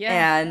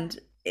 Yeah. And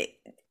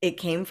it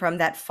came from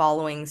that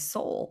following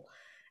soul.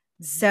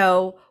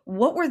 So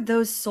what were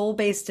those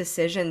soul-based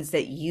decisions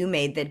that you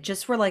made that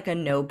just were like a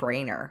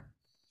no-brainer,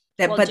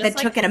 that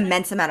took an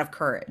immense amount of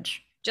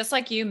courage? Just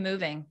like you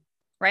moving,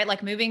 right?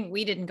 Like moving,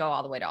 we didn't go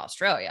all the way to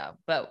Australia,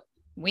 but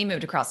we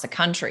moved across the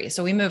country.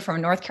 So we moved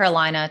from North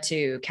Carolina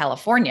to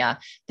California.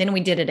 Then we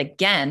did it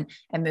again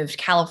and moved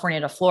California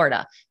to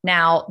Florida.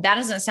 Now, that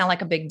doesn't sound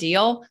like a big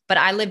deal, but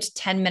I lived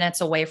 10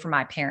 minutes away from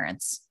my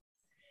parents.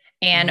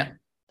 And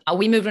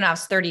we moved when I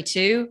was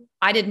 32.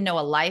 I didn't know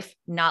a life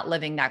not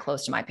living that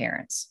close to my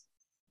parents.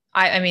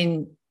 I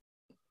mean,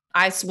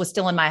 I was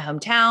still in my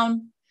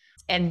hometown,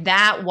 and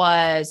that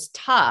was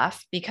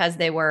tough because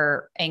they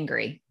were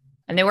angry,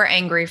 and they were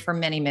angry for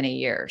many, many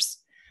years.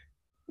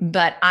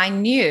 But I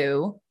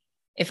knew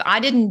if I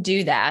didn't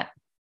do that,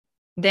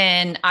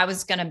 then I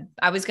was going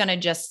to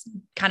just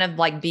kind of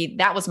like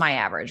that was my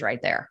average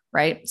right there.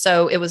 Right.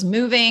 So it was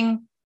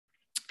moving,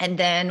 and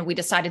then we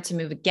decided to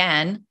move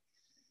again.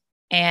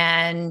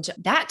 And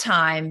that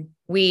time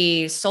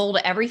we sold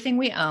everything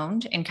we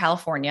owned in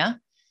California,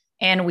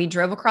 and we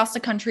drove across the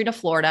country to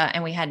Florida,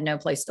 and we had no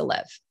place to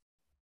live.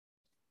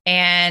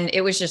 And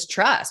it was just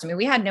trust. I mean,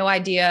 we had no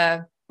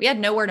idea. We had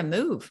nowhere to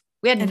move.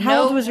 And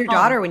how old was your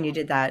daughter when you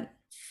did that?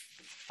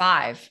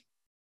 5.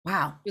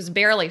 Wow. It was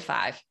barely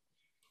 5.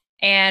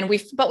 And we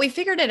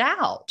figured it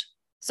out.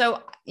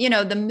 So,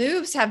 the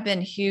moves have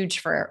been huge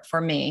for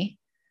me.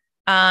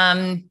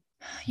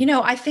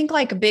 I think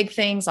like big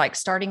things like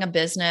starting a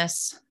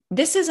business,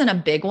 this isn't a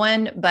big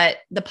one, but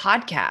the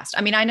podcast,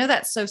 I mean, I know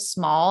that's so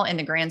small in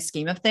the grand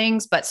scheme of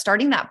things, but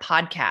starting that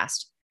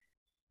podcast,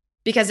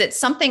 because it's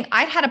something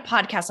I'd had a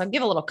podcast. I'll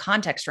give a little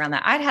context around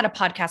that. I'd had a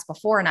podcast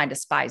before and I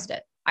despised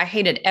it. I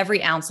hated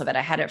every ounce of it.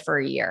 I had it for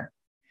a year.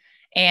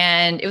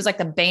 And it was like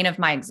the bane of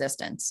my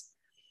existence.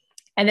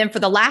 And then for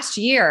the last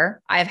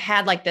year, I've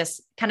had like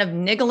this kind of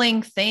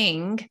niggling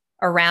thing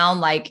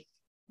around like,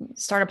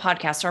 start a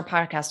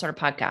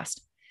podcast.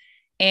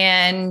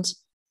 And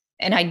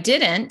I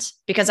didn't,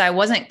 because I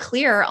wasn't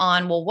clear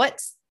on, well, what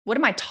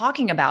am I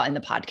talking about in the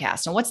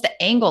podcast? And what's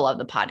the angle of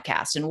the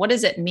podcast? And what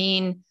does it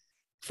mean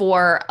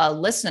for a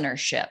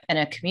listenership and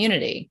a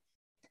community?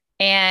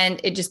 And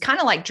it just kind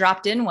of like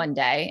dropped in one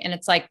day. And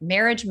it's like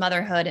marriage,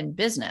 motherhood, and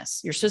business.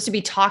 You're supposed to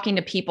be talking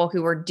to people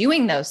who are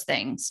doing those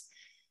things.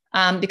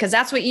 Because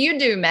that's what you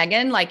do,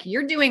 Megan. Like,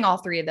 you're doing all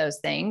three of those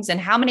things.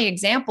 And how many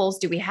examples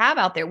do we have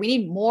out there? We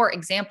need more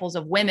examples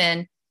of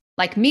women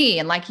like me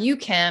and like you,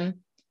 Kim,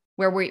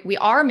 where we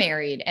are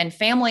married, and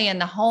family in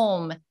the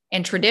home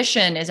and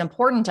tradition is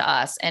important to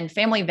us, and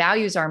family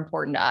values are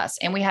important to us,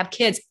 and we have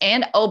kids.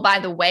 And oh, by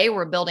the way,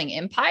 we're building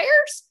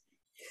empires.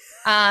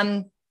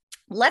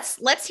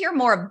 Let's hear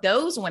more of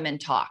those women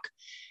talk.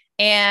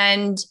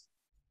 And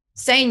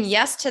saying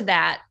yes to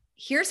that,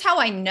 here's how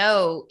I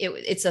know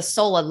it's a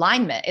soul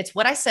alignment. It's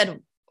what I said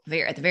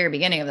at the very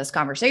beginning of this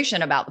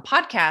conversation about the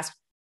podcast.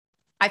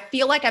 I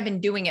feel like I've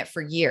been doing it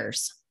for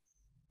years.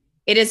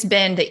 It has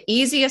been the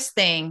easiest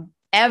thing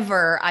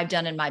ever I've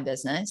done in my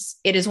business.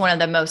 It is one of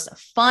the most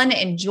fun,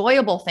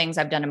 enjoyable things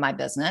I've done in my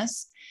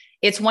business.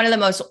 It's one of the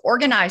most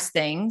organized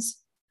things.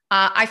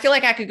 I feel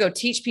like I could go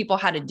teach people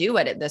how to do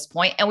it at this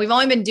point. And we've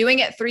only been doing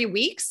it 3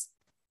 weeks.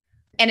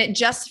 And it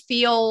just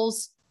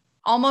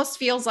almost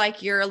feels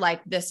like you're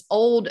like this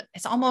old,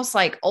 it's almost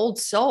like old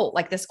soul,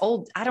 like this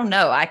old, I don't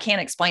know. I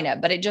can't explain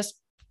it, but it just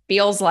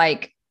feels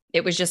like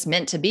it was just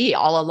meant to be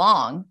all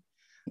along.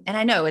 And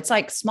I know it's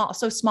like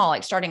so small,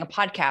 like starting a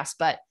podcast,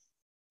 but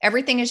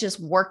everything is just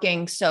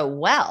working so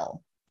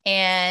well.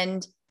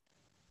 And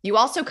you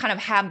also kind of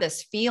have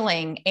this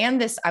feeling and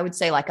this, I would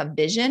say, like a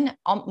vision,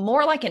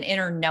 more like an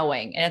inner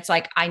knowing. And it's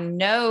like, I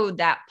know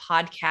that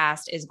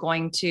podcast is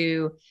going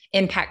to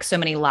impact so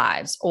many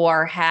lives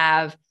or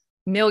have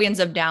millions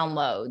of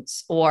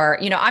downloads, or,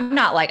 I'm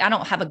not like, I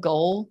don't have a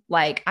goal.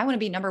 Like, I want to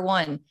be number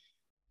one,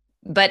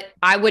 but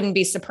I wouldn't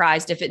be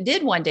surprised if it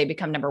did one day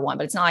become number one.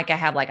 But it's not like I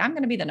have like, I'm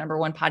going to be the number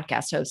one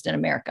podcast host in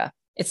America.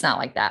 It's not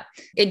like that.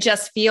 It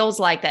just feels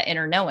like that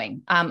inner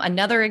knowing.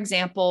 Another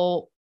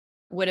example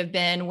would have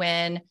been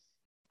when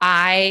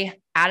I,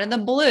 out of the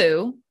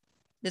blue,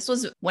 this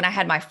was when I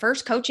had my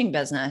first coaching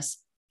business.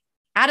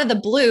 Out of the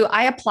blue,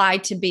 I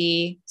applied to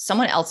be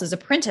someone else's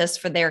apprentice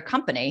for their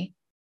company.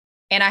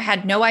 And I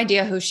had no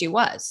idea who she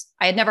was.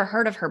 I had never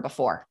heard of her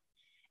before.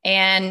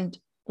 And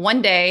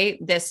one day,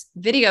 this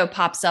video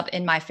pops up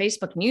in my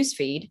Facebook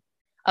newsfeed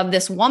of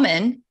this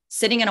woman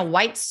sitting in a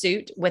white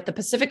suit with the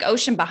Pacific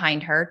Ocean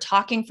behind her,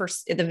 talking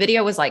the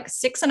video was like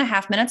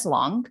 6.5 minutes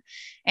long.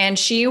 And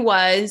she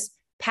was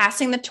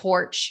passing the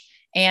torch,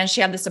 and she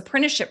had this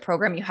apprenticeship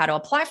program you had to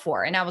apply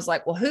for. And I was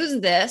like, well,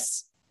 who's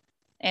this?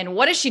 And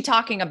what is she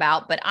talking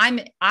about? But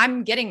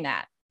I'm getting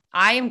that.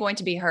 I am going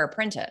to be her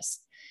apprentice.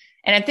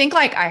 And I think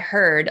like I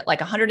heard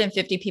like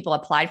 150 people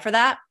applied for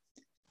that.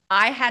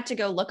 I had to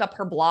go look up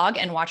her blog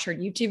and watch her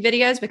YouTube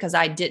videos because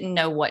I didn't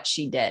know what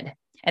she did.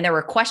 And there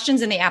were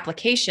questions in the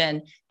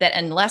application that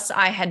unless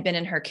I had been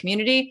in her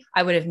community,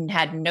 I would have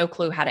had no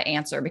clue how to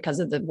answer because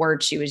of the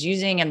words she was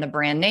using and the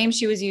brand name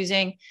she was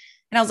using.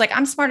 And I was like,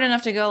 I'm smart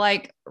enough to go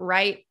like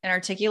write and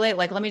articulate,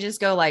 like, let me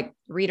just go like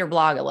read her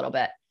blog a little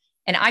bit.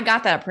 And I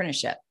got that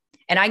apprenticeship.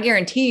 And I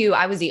guarantee you,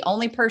 I was the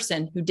only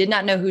person who did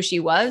not know who she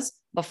was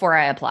before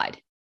I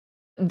applied.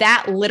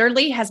 That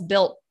literally has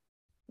built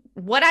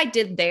what I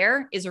did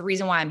there is a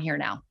reason why I'm here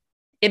now.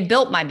 It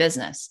built my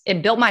business.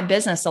 It built my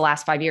business the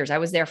last 5 years. I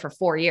was there for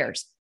 4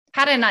 years.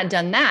 Had I not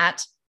done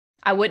that,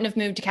 I wouldn't have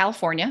moved to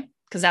California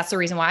because that's the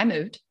reason why I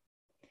moved.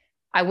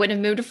 I wouldn't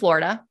have moved to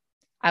Florida.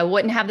 I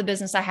wouldn't have the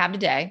business I have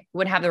today.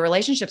 Wouldn't have the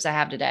relationships I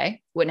have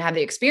today. Wouldn't have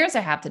the experience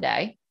I have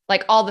today.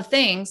 Like all the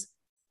things.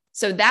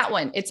 So that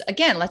one, it's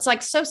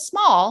like so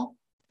small.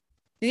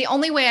 The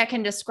only way I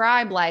can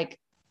describe like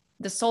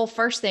the soul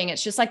first thing,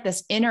 it's just like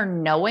this inner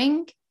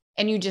knowing,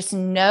 and you just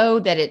know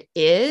that it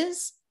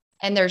is,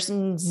 and there's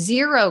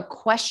zero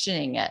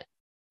questioning it.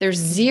 There's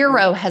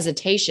zero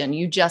hesitation.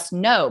 You just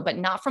know, but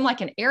not from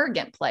like an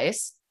arrogant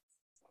place.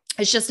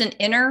 It's just an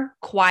inner,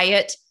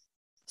 quiet,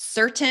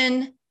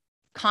 certain,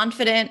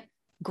 confident,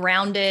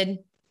 grounded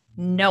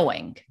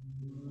knowing.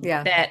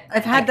 Yeah. That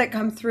I've had that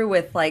come through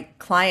with like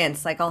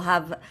clients. Like I'll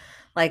have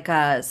like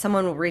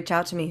someone will reach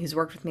out to me who's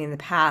worked with me in the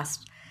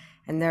past,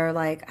 and they're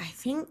like, I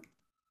think,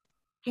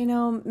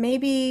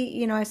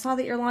 maybe, I saw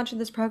that you're launching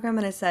this program,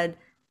 and I said,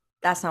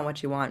 that's not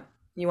what you want.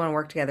 You want to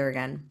work together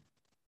again.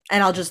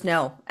 And I'll just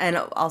know. And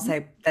I'll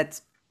say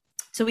that's,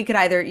 so we could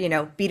either,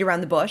 beat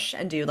around the bush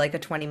and do like a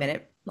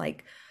 20-minute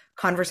like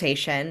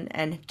conversation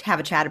and have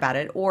a chat about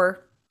it,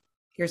 or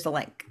here's the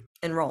link,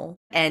 enroll.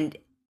 And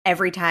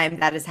every time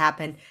that has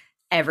happened,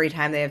 every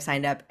time they have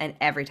signed up, and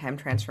every time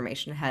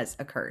transformation has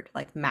occurred,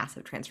 like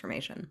massive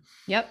transformation.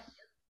 Yep.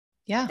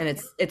 Yeah.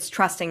 And it's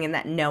trusting in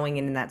that knowing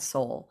and in that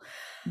soul.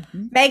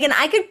 Mm-hmm. Megan,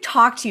 I could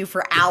talk to you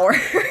for hours.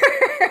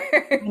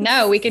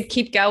 No, we could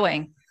keep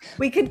going.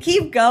 We could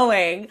keep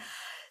going.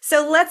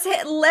 So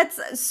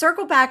let's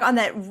circle back on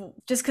that,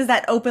 just because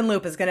that open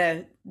loop is going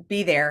to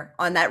be there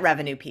on that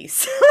revenue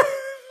piece.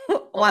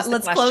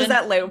 Let's close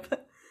that loop.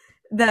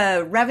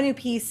 The revenue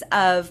piece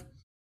of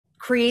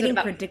Creating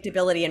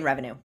predictability in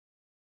revenue.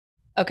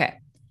 Okay.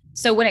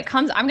 So when it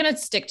comes, I'm going to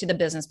stick to the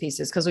business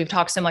pieces because we've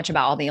talked so much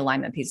about all the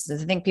alignment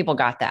pieces. I think people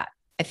got that.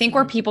 I think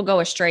where people go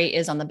astray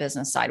is on the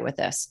business side with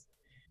this.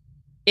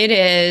 It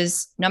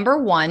is number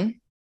one,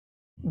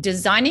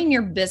 designing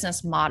your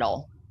business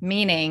model,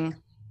 meaning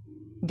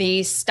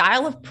the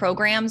style of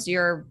programs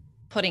you're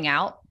putting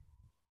out,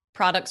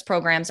 products,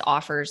 programs,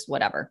 offers,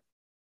 whatever,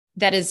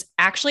 that is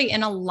actually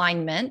in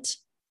alignment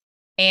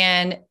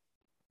and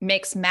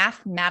makes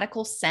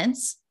mathematical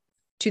sense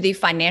to the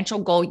financial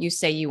goal you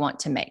say you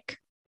want to make.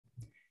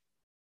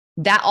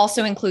 That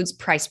also includes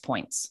price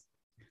points.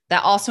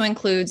 That also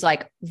includes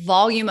like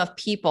volume of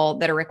people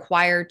that are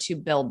required to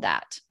build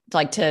that,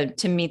 like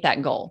to meet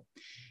that goal.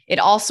 It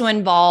also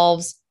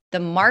involves the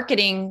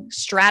marketing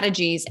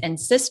strategies and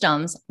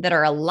systems that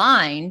are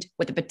aligned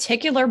with the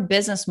particular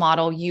business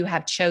model you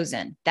have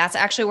chosen. That's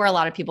actually where a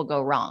lot of people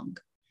go wrong.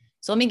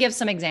 So let me give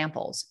some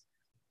examples.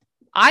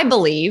 I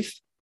believe,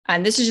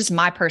 and this is just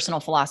my personal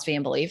philosophy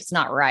and belief, it's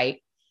not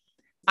right.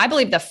 I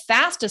believe the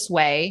fastest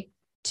way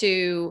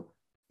to,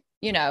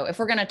 if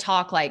we're going to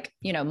talk like,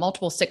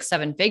 multiple 6,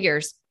 7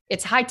 figures,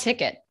 it's high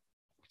ticket.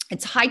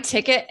 It's high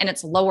ticket and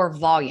it's lower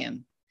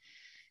volume.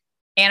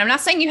 And I'm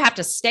not saying you have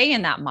to stay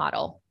in that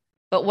model,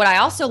 but what I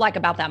also like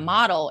about that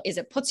model is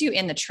it puts you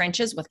in the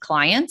trenches with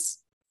clients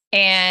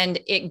and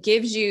it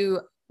gives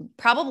you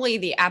probably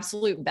the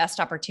absolute best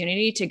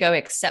opportunity to go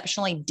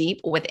exceptionally deep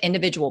with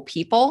individual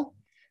people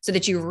so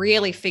that you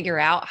really figure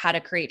out how to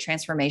create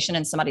transformation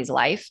in somebody's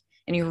life.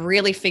 And you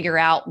really figure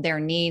out their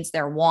needs,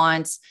 their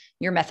wants,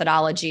 your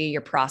methodology,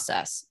 your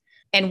process.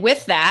 And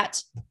with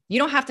that, you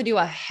don't have to do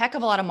a heck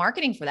of a lot of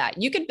marketing for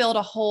that. You could build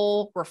a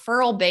whole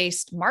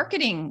referral-based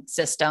marketing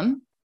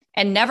system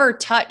and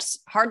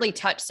hardly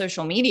touch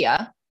social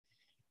media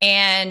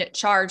and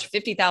charge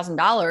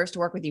 $50,000 to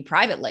work with you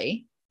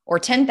privately, or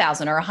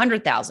 $10,000 or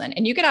 $100,000.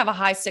 And you could have a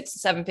high 6 to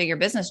 7 figure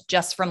business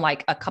just from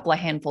like a couple of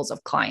handfuls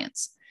of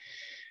clients.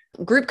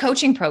 Group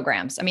coaching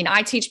programs. I mean,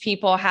 I teach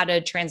people how to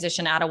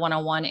transition out of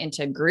one-on-one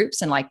into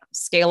groups and like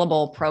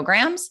scalable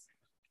programs.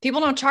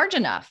 People don't charge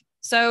enough.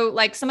 So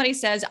like somebody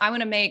says, I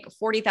want to make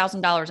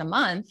 $40,000 a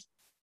month.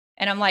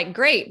 And I'm like,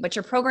 great, but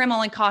your program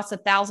only costs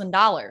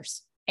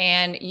 $1,000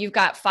 and you've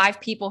got 5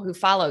 people who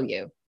follow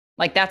you.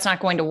 Like that's not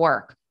going to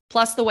work.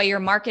 Plus the way you're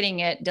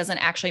marketing it doesn't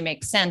actually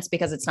make sense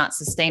because it's not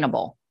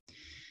sustainable.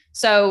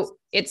 So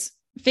it's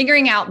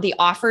figuring out the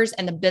offers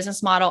and the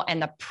business model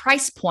and the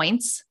price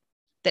points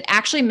that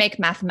actually make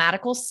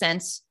mathematical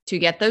sense to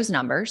get those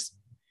numbers.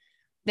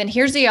 Then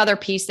here's the other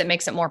piece that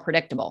makes it more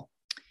predictable.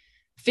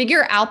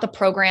 Figure out the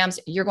programs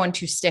you're going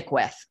to stick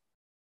with.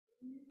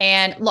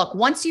 And look,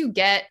 once you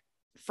get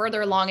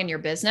further along in your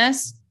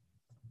business,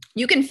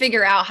 you can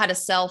figure out how to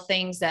sell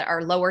things that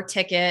are lower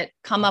ticket,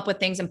 come up with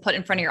things and put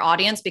in front of your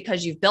audience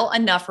because you've built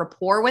enough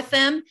rapport with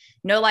them,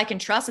 know, like,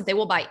 and trust that they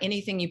will buy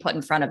anything you put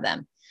in front of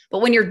them. But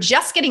when you're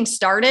just getting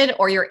started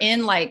or you're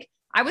in like,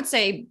 I would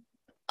say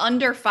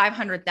under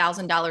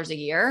 $500,000 a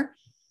year,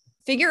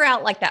 figure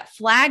out like that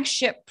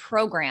flagship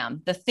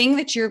program, the thing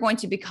that you're going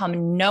to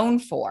become known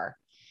for,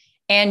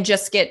 and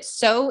just get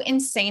so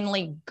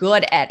insanely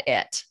good at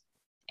it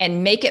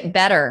and make it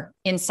better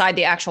inside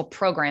the actual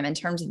program in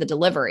terms of the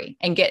delivery,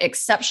 and get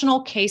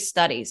exceptional case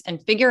studies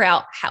and figure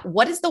out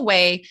what is the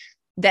way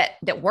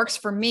that works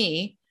for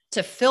me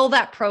to fill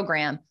that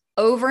program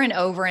over and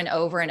over and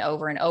over and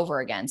over and over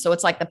again. So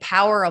it's like the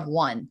power of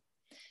one.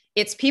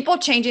 It's people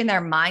changing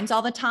their minds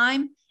all the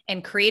time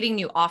and creating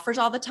new offers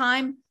all the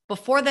time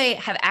before they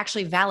have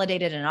actually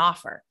validated an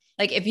offer.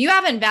 Like if you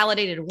haven't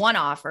validated one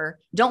offer,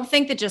 don't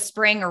think that just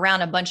spraying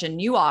around a bunch of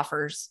new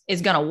offers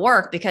is going to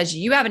work because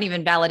you haven't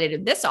even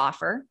validated this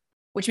offer,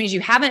 which means you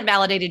haven't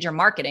validated your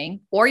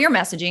marketing or your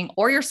messaging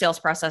or your sales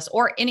process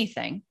or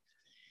anything.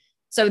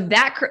 So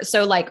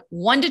like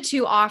 1 to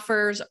 2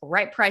 offers,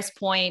 right price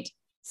point,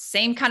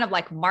 same kind of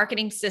like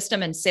marketing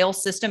system and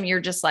sales system. You're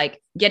just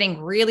like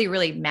getting really,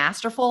 really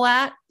masterful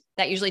at.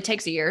 That usually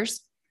takes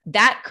years.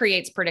 That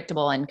creates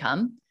predictable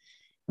income.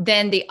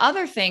 Then the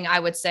other thing I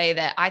would say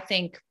that I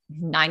think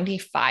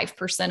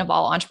 95% of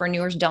all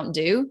entrepreneurs don't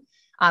do.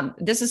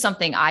 This is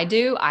something I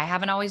do. I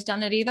haven't always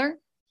done it either.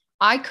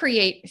 I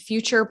create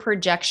future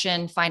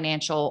projection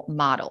financial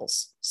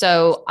models.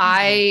 So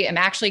I am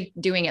actually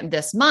doing it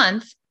this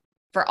month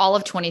for all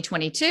of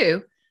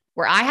 2022,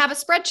 where I have a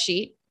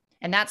spreadsheet,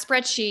 and that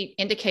spreadsheet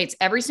indicates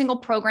every single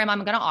program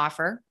I'm going to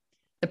offer,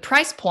 the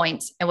price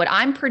points, and what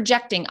I'm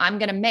projecting I'm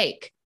going to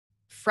make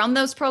from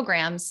those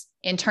programs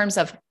in terms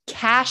of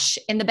cash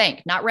in the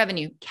bank, not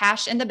revenue,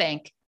 cash in the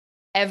bank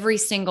every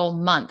single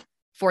month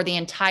for the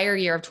entire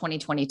year of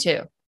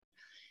 2022.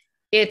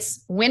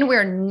 It's when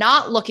we're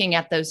not looking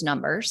at those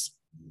numbers,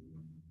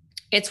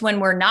 it's when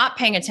we're not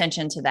paying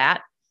attention to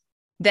that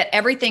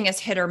everything is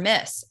hit or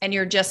miss. And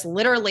you're just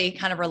literally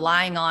kind of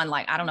relying on,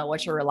 like, I don't know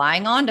what you're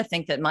relying on to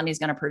think that money's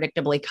going to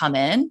predictably come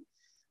in.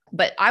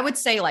 But I would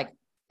say like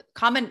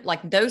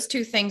those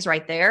 2 things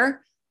right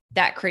there,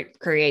 that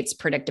creates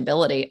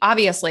predictability.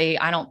 Obviously,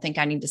 I don't think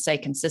I need to say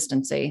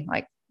consistency,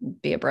 like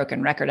be a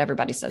broken record.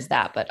 Everybody says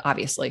that, but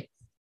obviously.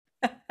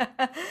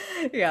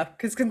 Yeah,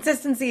 because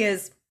consistency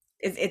is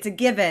it's a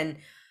given,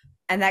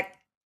 and that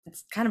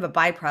it's kind of a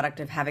byproduct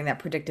of having that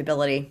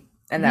predictability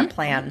and that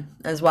plan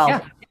as well.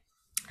 Yeah.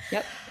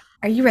 Yep.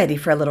 Are you ready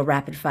for a little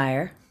rapid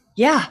fire?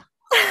 Yeah.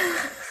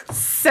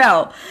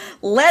 So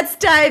let's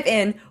dive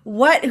in.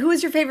 Who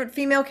is your favorite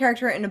female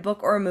character in a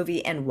book or a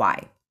movie, and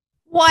why?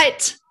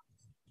 What?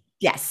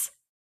 Yes.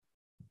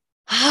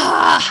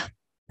 Ah,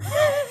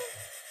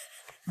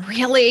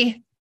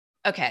 really?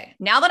 Okay.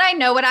 Now that I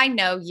know what I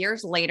know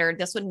years later,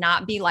 this would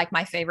not be like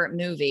my favorite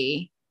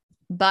movie,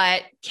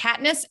 but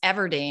Katniss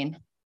Everdeen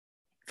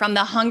from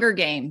the Hunger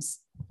Games.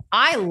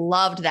 I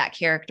loved that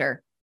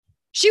character.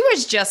 She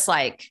was just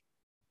like,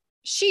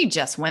 she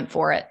just went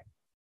for it.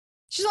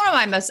 She's one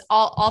of my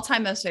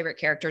all-time most favorite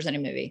characters in a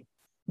movie.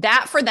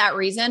 That for that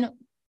reason.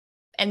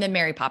 And then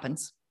Mary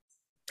Poppins.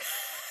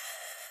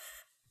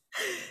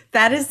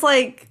 That is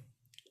like,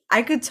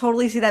 I could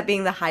totally see that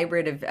being the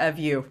hybrid of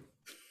you.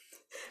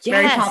 Yes.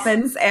 Mary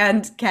Poppins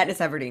and Katniss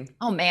Everdeen.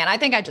 Oh man, I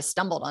think I just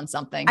stumbled on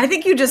something. I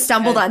think you just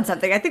stumbled on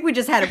something. I think we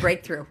just had a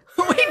breakthrough.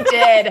 We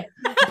did.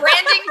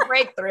 Branding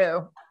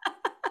breakthrough.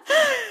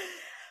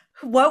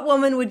 What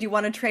woman would you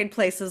want to trade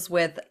places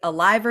with,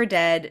 alive or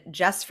dead,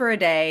 just for a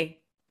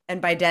day?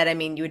 And by dead, I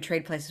mean you would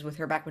trade places with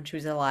her back when she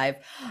was alive.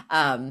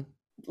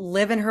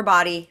 Live in her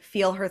body,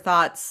 feel her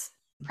thoughts.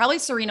 Probably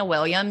Serena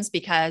Williams,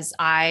 because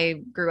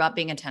I grew up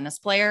being a tennis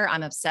player.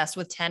 I'm obsessed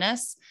with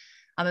tennis.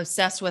 I'm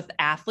obsessed with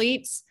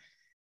athletes.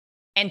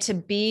 And to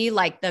be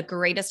like the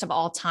greatest of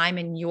all time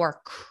in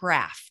your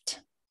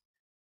craft,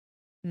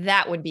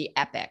 that would be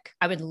epic.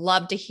 I would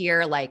love to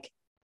hear like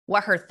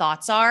what her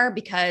thoughts are,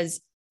 because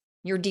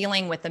you're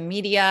dealing with the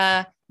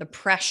media, the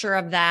pressure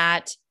of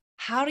that.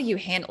 How do you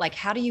handle, like,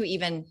 how do you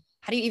even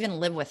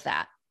live with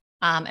that?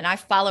 And I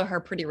follow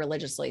her pretty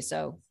religiously.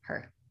 So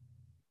her.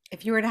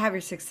 If you were to have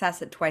your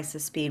success at twice the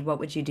speed, what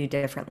would you do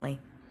differently?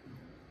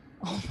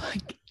 Oh my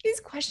God,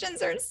 these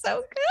questions are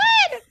so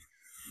good.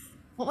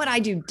 What would I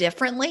do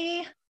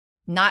differently?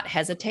 Not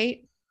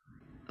hesitate.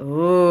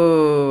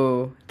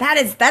 Ooh,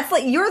 that's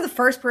like, you're the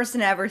first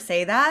person to ever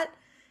say that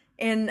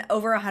in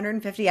over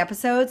 150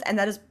 episodes. And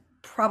that is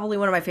probably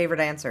one of my favorite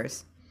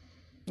answers.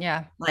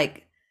 Yeah.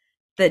 Like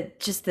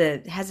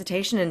the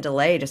hesitation and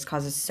delay just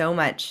causes so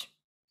much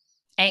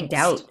Angst.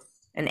 doubt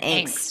and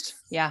angst.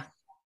 Yeah.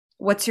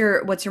 What's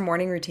your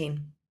morning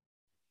routine?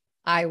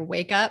 I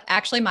wake up.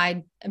 Actually,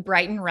 my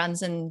Brighton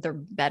runs in the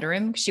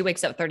bedroom. She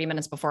wakes up 30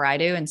 minutes before I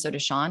do. And so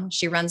does Sean.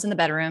 She runs in the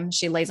bedroom.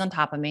 She lays on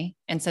top of me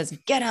and says,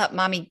 "Get up,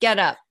 mommy, get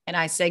up." And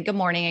I say, "Good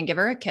morning," and give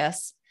her a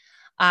kiss.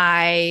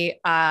 I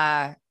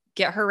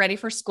get her ready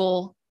for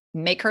school,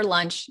 make her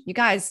lunch. You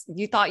guys,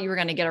 you thought you were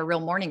going to get a real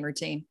morning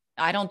routine.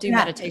 I don't do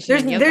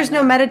meditation. There's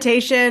no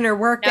meditation or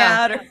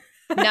workout.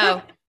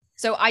 No.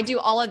 So I do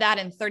all of that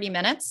in 30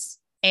 minutes.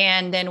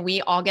 And then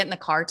we all get in the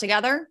car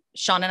together.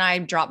 Sean and I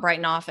drop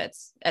Brighton off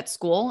at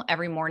school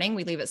every morning.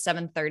 We leave at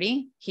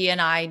 7:30. He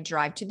and I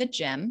drive to the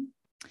gym,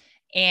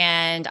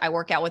 and I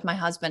work out with my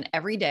husband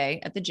every day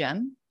at the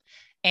gym.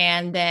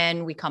 And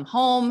then we come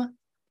home.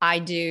 I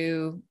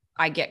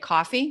get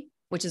coffee,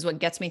 which is what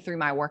gets me through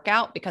my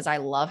workout, because I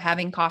love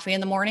having coffee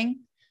in the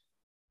morning.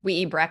 We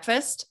eat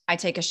breakfast. I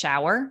take a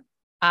shower.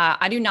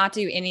 I do not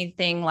do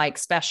anything like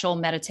special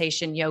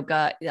meditation,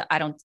 yoga. I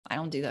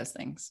don't do those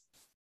things.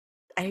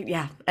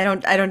 I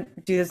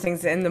don't do those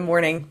things in the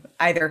morning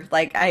either.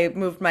 Like, I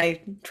moved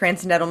my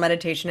transcendental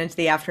meditation into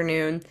the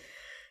afternoon.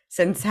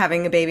 Since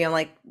having a baby, I'm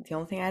like, the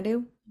only thing I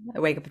do, I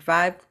wake up at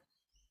 5,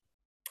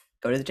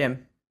 go to the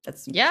gym.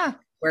 That's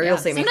where you'll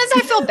see me. Sometimes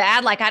I feel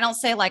bad. Like, I don't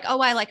say like,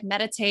 oh, I like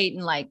meditate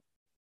and like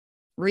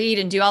read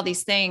and do all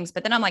these things.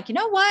 But then I'm like, you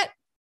know what?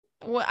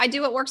 I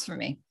do what works for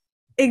me.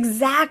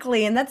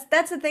 Exactly. And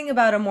that's the thing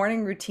about a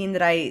morning routine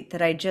that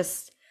I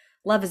just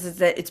love is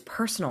that it's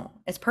personal.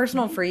 It's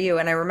personal for you.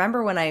 And I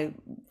remember when I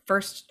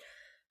first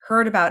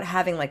heard about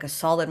having like a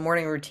solid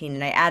morning routine,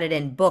 and I added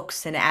in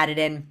books and added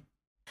in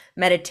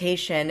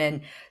meditation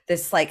and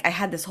this, like, I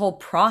had this whole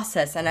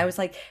process, and I was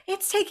like,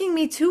 it's taking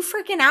me 2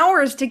 freaking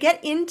hours to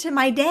get into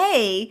my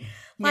day.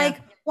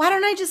 Like, why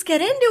don't I just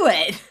get into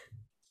it?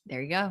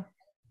 There you go.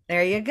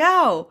 There you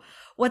go.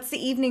 What's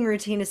the evening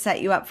routine to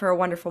set you up for a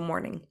wonderful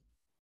morning?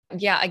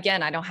 Yeah.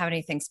 Again, I don't have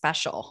anything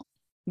special.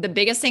 The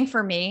biggest thing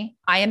for me,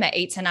 I am an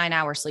 8 to 9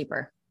 hour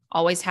sleeper.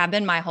 Always have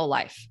been my whole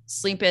life.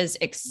 Sleep is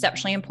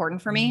exceptionally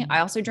important for me. I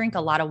also drink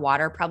a lot of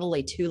water,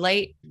 probably too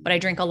late, but I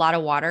drink a lot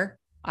of water,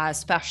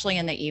 especially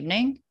in the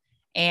evening.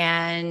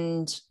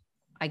 And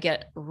I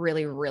get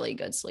really, really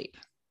good sleep.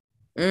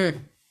 I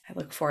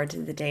look forward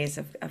to the days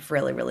of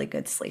really, really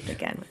good sleep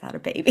again without a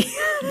baby.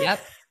 Yep.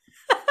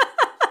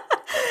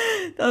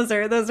 Those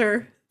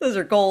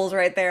are goals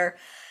right there.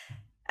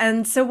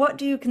 And so what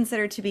do you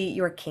consider to be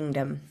your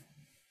kingdom?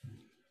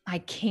 My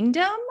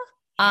kingdom?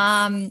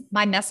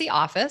 My messy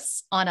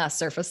office on a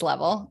surface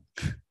level.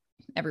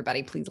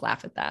 Everybody, please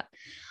laugh at that.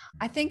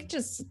 I think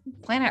just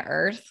planet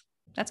Earth.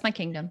 That's my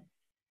kingdom.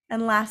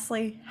 And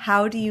lastly,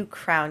 how do you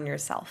crown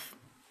yourself?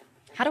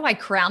 How do I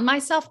crown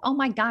myself? Oh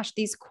my gosh,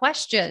 these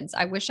questions.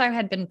 I wish I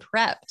had been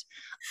prepped.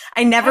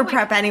 I never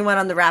prep anyone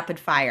on the rapid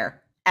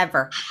fire.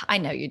 ever. I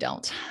know you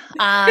don't.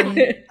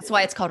 That's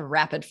why it's called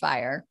rapid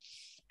fire.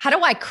 How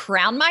do I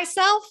crown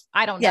myself?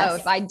 I don't know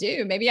if I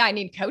do. Maybe I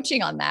need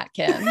coaching on that,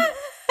 Kim.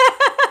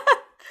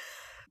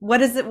 What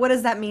does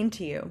that mean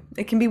to you?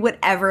 It can be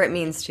whatever it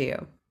means to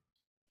you.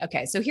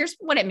 Okay. So here's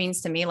what it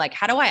means to me. Like,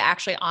 how do I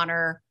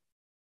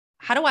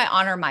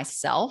honor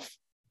myself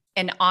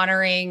and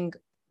honoring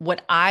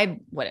what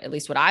at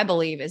least what I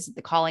believe is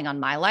the calling on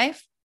my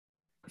life?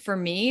 For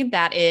me,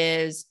 that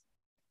is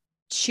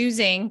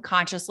choosing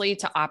consciously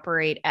to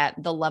operate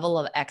at the level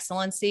of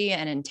excellency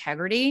and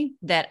integrity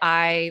that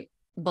I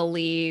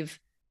believe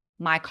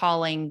my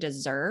calling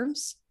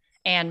deserves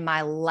and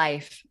my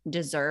life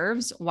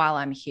deserves while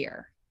I'm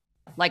here.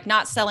 Like,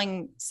 not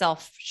selling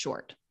self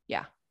short.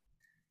 Yeah.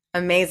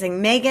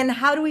 Amazing. Megan,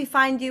 how do we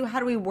find you? How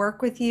do we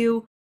work with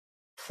you?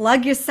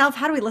 Plug yourself.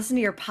 How do we listen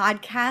to your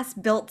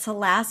podcast, Built to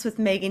Last with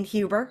Megan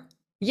Huber?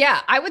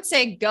 Yeah, I would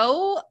say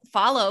go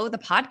follow the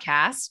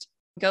podcast.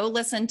 Go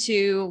listen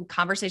to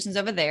conversations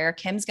over there.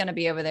 Kim's going to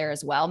be over there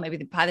as well. Maybe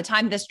by the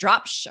time this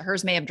drops,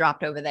 hers may have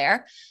dropped over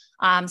there.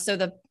 So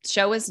the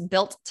show is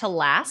Built to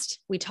Last.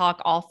 We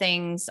talk all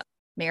things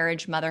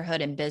marriage,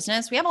 motherhood, and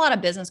business. We have a lot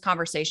of business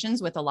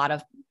conversations with a lot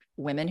of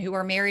women who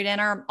are married and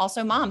are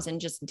also moms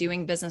and just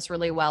doing business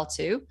really well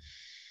too.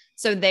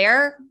 So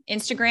there,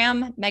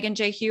 Instagram, Megan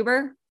J.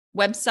 Huber,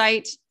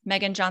 website,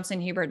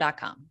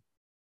 meganjohnsonhuber.com.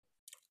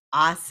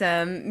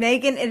 Awesome.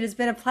 Megan, it has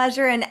been a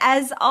pleasure. And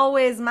as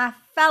always, my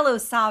fellow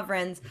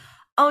sovereigns,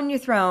 own your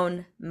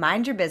throne,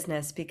 mind your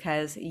business,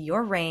 because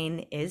your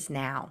reign is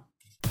now.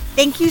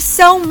 Thank you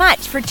so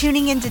much for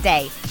tuning in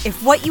today.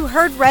 If what you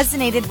heard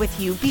resonated with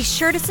you, be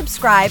sure to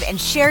subscribe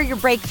and share your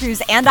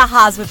breakthroughs and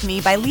ahas with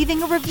me by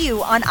leaving a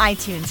review on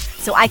iTunes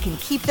so I can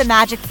keep the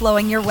magic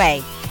flowing your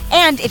way.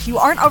 And if you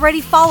aren't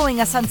already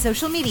following us on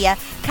social media,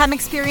 come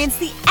experience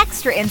the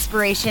extra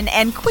inspiration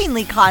and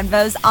queenly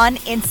convos on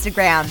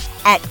Instagram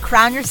at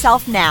Crown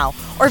Yourself Now,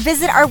 or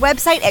visit our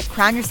website at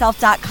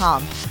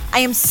crownyourself.com. I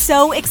am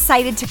so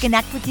excited to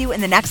connect with you in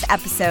the next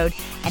episode.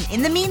 And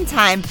in the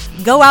meantime,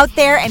 go out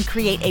there and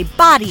create a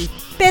body,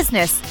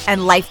 business,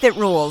 and life that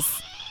rules.